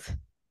Angels.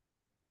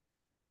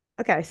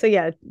 Okay, so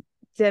yeah,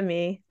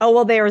 Demi. Oh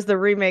well, there was the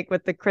remake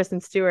with the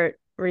Kristen Stewart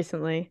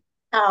recently.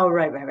 Oh,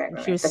 right, right, right,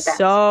 right, She right. was But that's,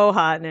 so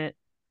hot in it.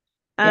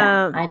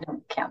 yeah, Um, I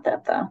don't count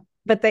that though.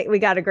 but we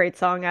got a great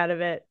song out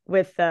of it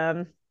with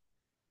Lana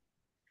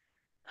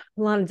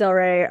Del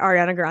Rey,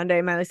 Ariana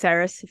Grande, Miley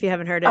Cyrus. If you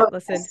haven't heard Oh, it,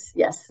 listen. yes,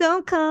 yes.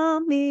 Don't call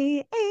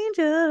me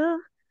Angel.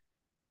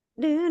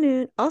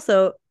 Doo-doo.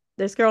 Also,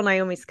 this girl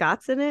Naomi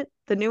Scott's in it,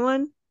 the new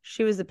one.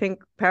 She was the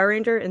Pink Power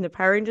Ranger in the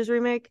Power Rangers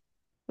remake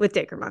with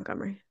Dacre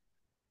Montgomery.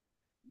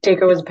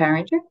 Taker was a Power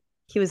Ranger?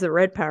 He was the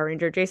Red Power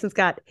Ranger. Jason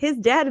Scott. His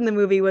dad in the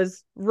movie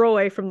was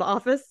Roy from The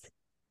Office,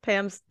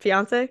 Pam's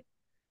fiance.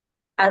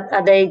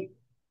 Are they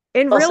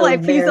In real also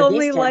life, he's there these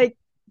only days? like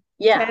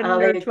Yeah, 10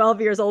 or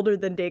 12 years older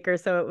than Dacre.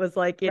 So it was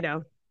like,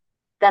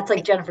 that's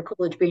like Jennifer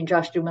Coolidge being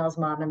Josh Duhamel's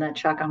mom in that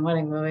Shotgun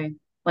Wedding movie.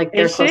 Like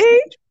they're is close in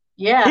she? age.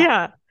 Yeah.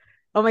 Yeah.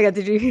 Oh my God.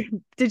 Did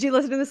you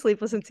listen to the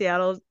Sleepless in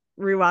Seattle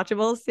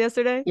rewatchables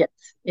yesterday? Yes.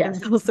 And Yes.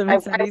 Bill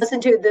Simmons said I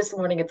listened to it this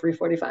morning at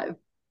 3:45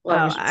 while I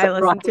oh, was I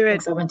listened rocking to it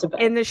things. I went to bed.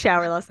 in the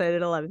shower last night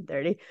at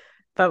 11:30.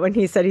 But when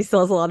he said he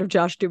still has a lot of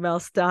Josh Duhamel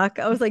stock,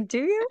 I was like, "Do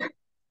you?"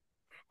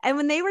 And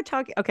when they were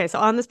talking, okay, so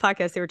on this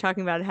podcast, they were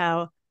talking about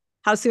how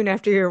soon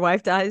after your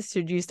wife dies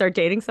should you start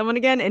dating someone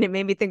again, and it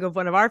made me think of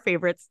one of our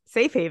favorites,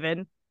 Safe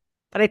Haven.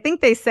 But I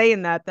think they say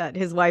in that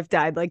his wife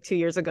died like 2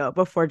 years ago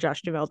before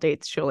Josh Duhamel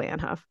dates Julianne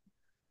Hough.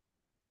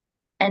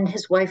 And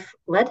his wife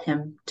led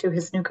him to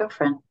his new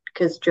girlfriend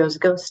because Joe's a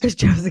ghost. Because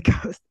Joe's a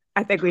ghost.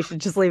 I think we should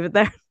just leave it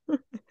there.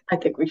 I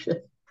think we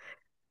should.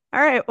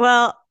 All right.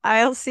 Well,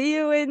 I'll see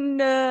you in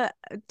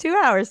 2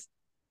 hours.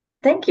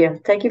 Thank you.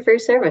 Thank you for your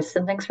service.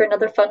 And thanks for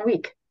another fun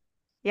week.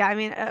 Yeah, I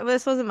mean,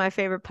 this wasn't my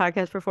favorite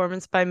podcast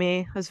performance by me.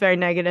 It was very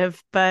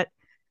negative, but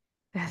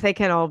they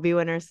can all be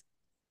winners.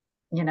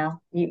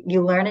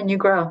 You learn and you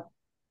grow.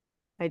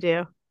 I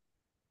do.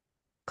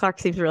 Clark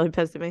seems really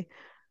pissed at me.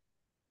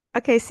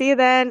 Okay, see you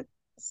then.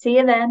 See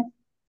you then.